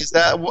thing, is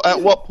that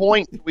at what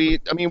point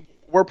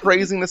we're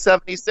praising the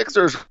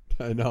 76ers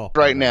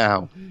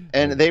now.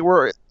 And they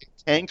were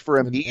tanked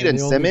for Embiid and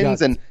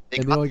Simmons, and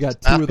they only got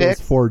 2 of those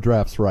 4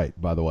 drafts right,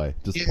 by the way.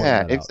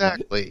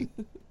 Exactly.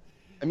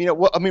 I mean,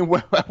 what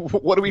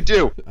do we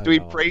do? Do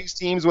we praise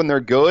teams when they're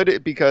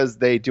good because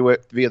they do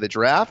it via the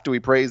draft? Do we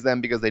praise them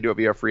because they do it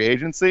via free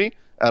agency?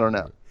 I don't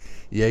know.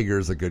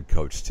 Jaeger's a good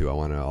coach, too. I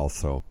want to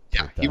also...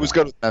 Yeah, he was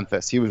good with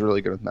Memphis. He was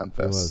really good with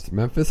Memphis.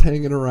 Memphis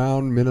hanging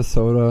around,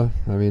 Minnesota.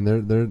 I mean,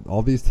 they're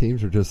all these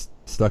teams are just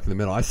stuck in the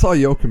middle. I saw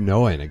Joakim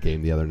Noah in a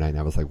game the other night, and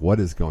I was like, what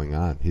is going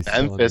on? He's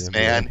Memphis,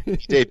 man. He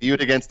debuted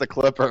against the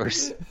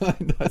Clippers.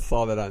 I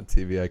saw that on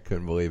TV. I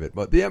couldn't believe it.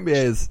 But the NBA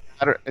is...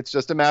 It's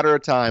just a matter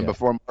of time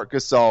before Marc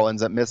Gasol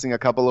ends up missing a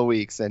couple of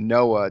weeks, and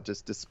Noah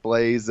just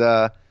displays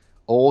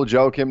old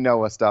Joakim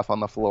Noah stuff on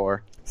the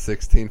floor.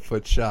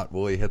 16-foot shot.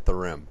 Will he hit the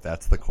rim?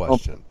 That's the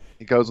question.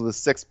 He goes with a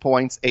 6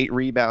 points, 8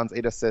 rebounds,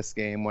 8 assists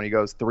game when he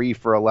goes 3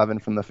 for 11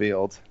 from the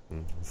field.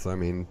 So, I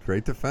mean,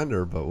 great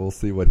defender, but we'll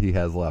see what he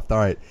has left. All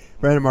right,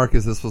 Brandon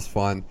Marcus, this was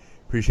fun.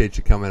 Appreciate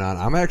you coming on.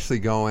 I'm actually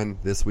going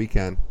this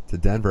weekend to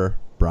Denver,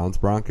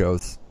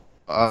 Browns-Broncos.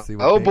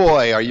 Oh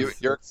boy,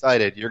 you're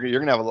excited. You're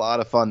going to have a lot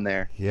of fun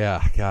there.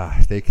 Yeah,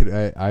 gosh,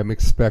 I'm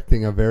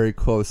expecting a very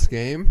close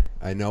game.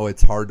 I know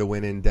it's hard to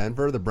win in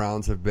Denver. The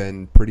Browns have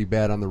been pretty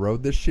bad on the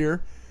road this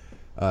year.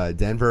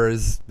 Denver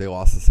they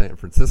lost to San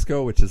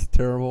Francisco, which is a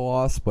terrible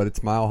loss, but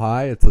it's Mile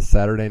High. It's a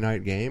Saturday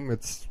night game.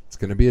 It's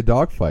going to be a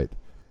dogfight.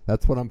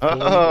 That's what I'm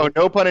feeling. Oh,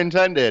 no pun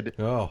intended.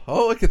 Oh,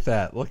 look at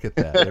that.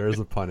 There is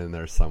a pun in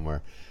there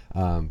somewhere.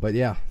 But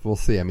yeah, we'll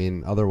see. I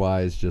mean,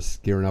 otherwise,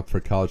 just gearing up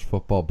for college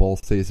football bowl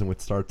season,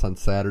 which starts on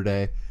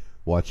Saturday,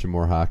 watching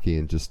more hockey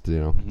and just,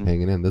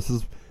 hanging in. This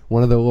is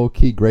one of the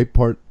low-key great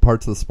parts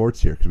of the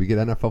sports here because we get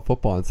NFL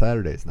football on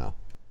Saturdays now.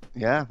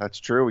 Yeah, that's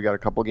true. We got a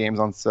couple games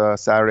on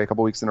Saturday, a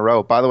couple weeks in a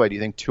row. By the way, do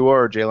you think Tua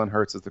or Jalen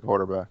Hurts is the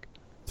quarterback?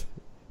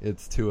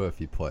 It's Tua if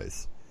he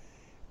plays.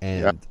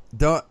 And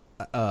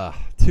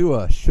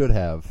Tua should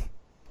have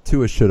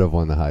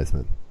won the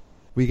Heisman.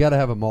 We got to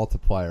have a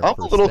multiplier. I'm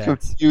a little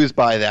confused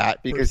by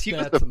that because he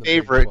was the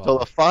favorite until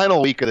the final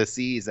week of the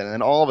season, and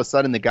then all of a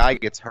sudden the guy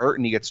gets hurt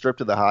and he gets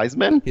stripped of the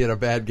Heisman. He had a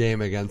bad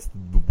game against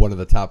one of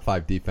the top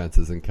 5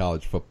 defenses in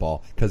college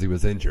football because he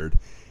was injured.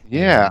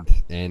 Yeah.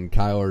 And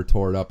Kyler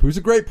tore it up, who's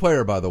a great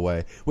player, by the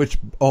way, which,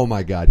 oh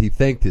my God, he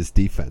thanked his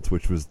defense,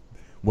 which was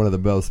one of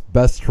the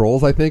best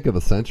trolls, I think, of the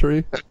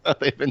century.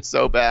 They've been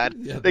so bad.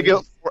 Yeah, I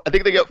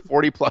think they get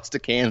 40-plus to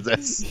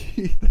Kansas.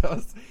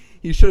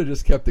 He should have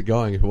just kept it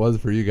going. If it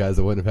wasn't for you guys,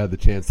 I wouldn't have had the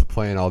chance to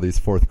play in all these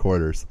fourth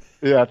quarters.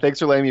 Yeah, thanks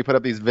for letting me put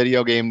up these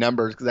video game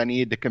numbers because I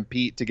needed to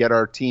compete to get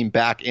our team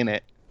back in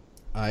it.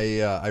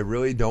 I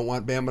really don't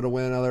want Bama to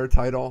win another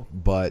title,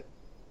 but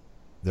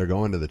they're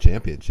going to the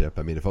championship.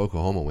 I mean, if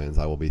Oklahoma wins,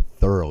 I will be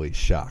thoroughly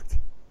shocked.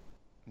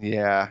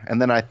 Yeah,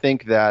 and then I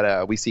think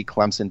that we see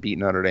Clemson beat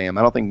Notre Dame.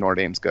 I don't think Notre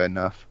Dame's good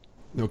enough.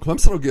 No,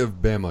 Clemson will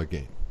give Bama a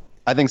game.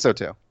 I think so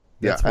too.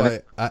 That's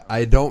why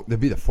I don't.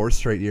 It'd be the fourth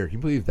straight year. Can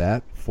you believe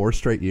that? 4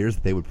 straight years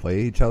that they would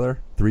play each other.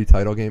 3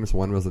 title games.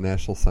 One was a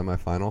national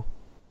semifinal.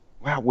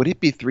 Wow, would it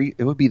be 3?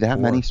 It would be that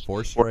many.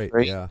 4 straight.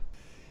 Yeah.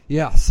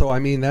 Yeah. So I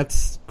mean,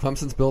 that's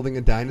Clemson's building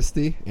a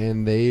dynasty,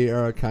 and they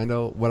are kind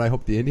of what I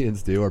hope the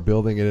Indians do, are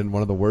building it in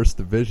one of the worst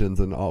divisions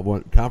in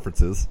all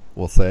conferences.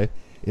 We'll say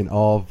in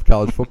all of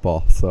college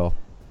football. So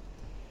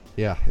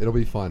yeah, it'll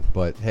be fun.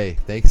 But hey,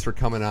 thanks for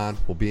coming on.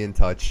 We'll be in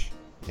touch.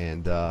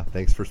 And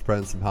thanks for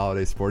spreading some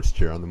holiday sports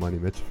cheer on the Money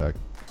Mitch Effect.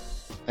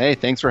 Hey,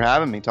 thanks for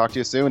having me. Talk to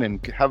you soon,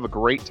 and have a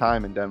great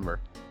time in Denver.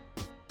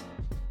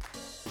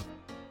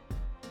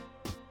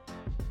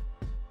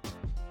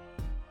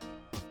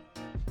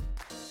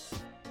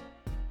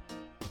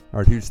 All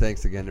right, huge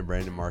thanks again to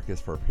Brandon Marcus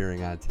for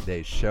appearing on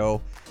today's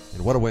show.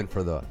 And what a win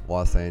for the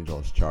Los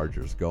Angeles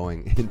Chargers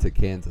going into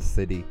Kansas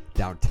City,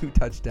 down 2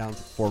 touchdowns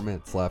with 4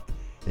 minutes left.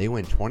 They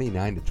win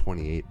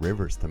 29-28.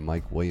 Rivers to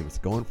Mike Williams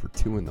going for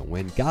 2 in the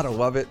win. Gotta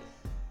love it.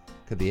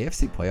 Could the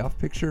AFC playoff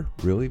picture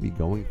really be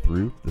going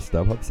through the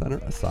StubHub Center,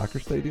 a soccer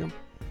stadium?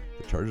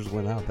 The Chargers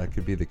went out. That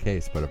could be the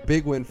case, but a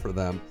big win for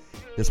them.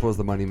 This was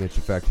the Money Mitch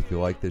Effect. If you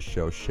like this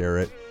show, share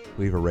it.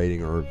 Leave a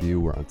rating or review.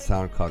 We're on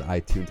SoundCloud,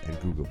 iTunes, and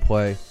Google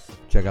Play.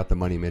 Check out the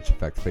Money Mitch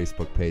Effect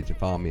Facebook page and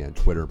follow me on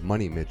Twitter,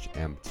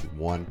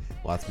 MoneyMitchM21.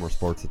 Lots more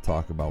sports to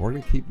talk about. We're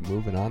going to keep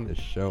moving on this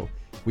show.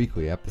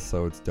 Weekly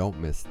episodes. Don't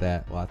miss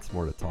that. Lots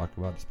more to talk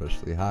about,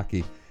 especially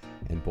hockey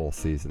and bowl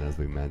season, as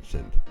we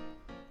mentioned.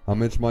 I'm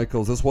Mitch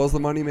Michaels. This was the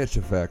Money Mitch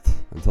Effect.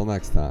 Until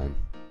next time,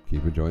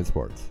 keep enjoying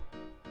sports.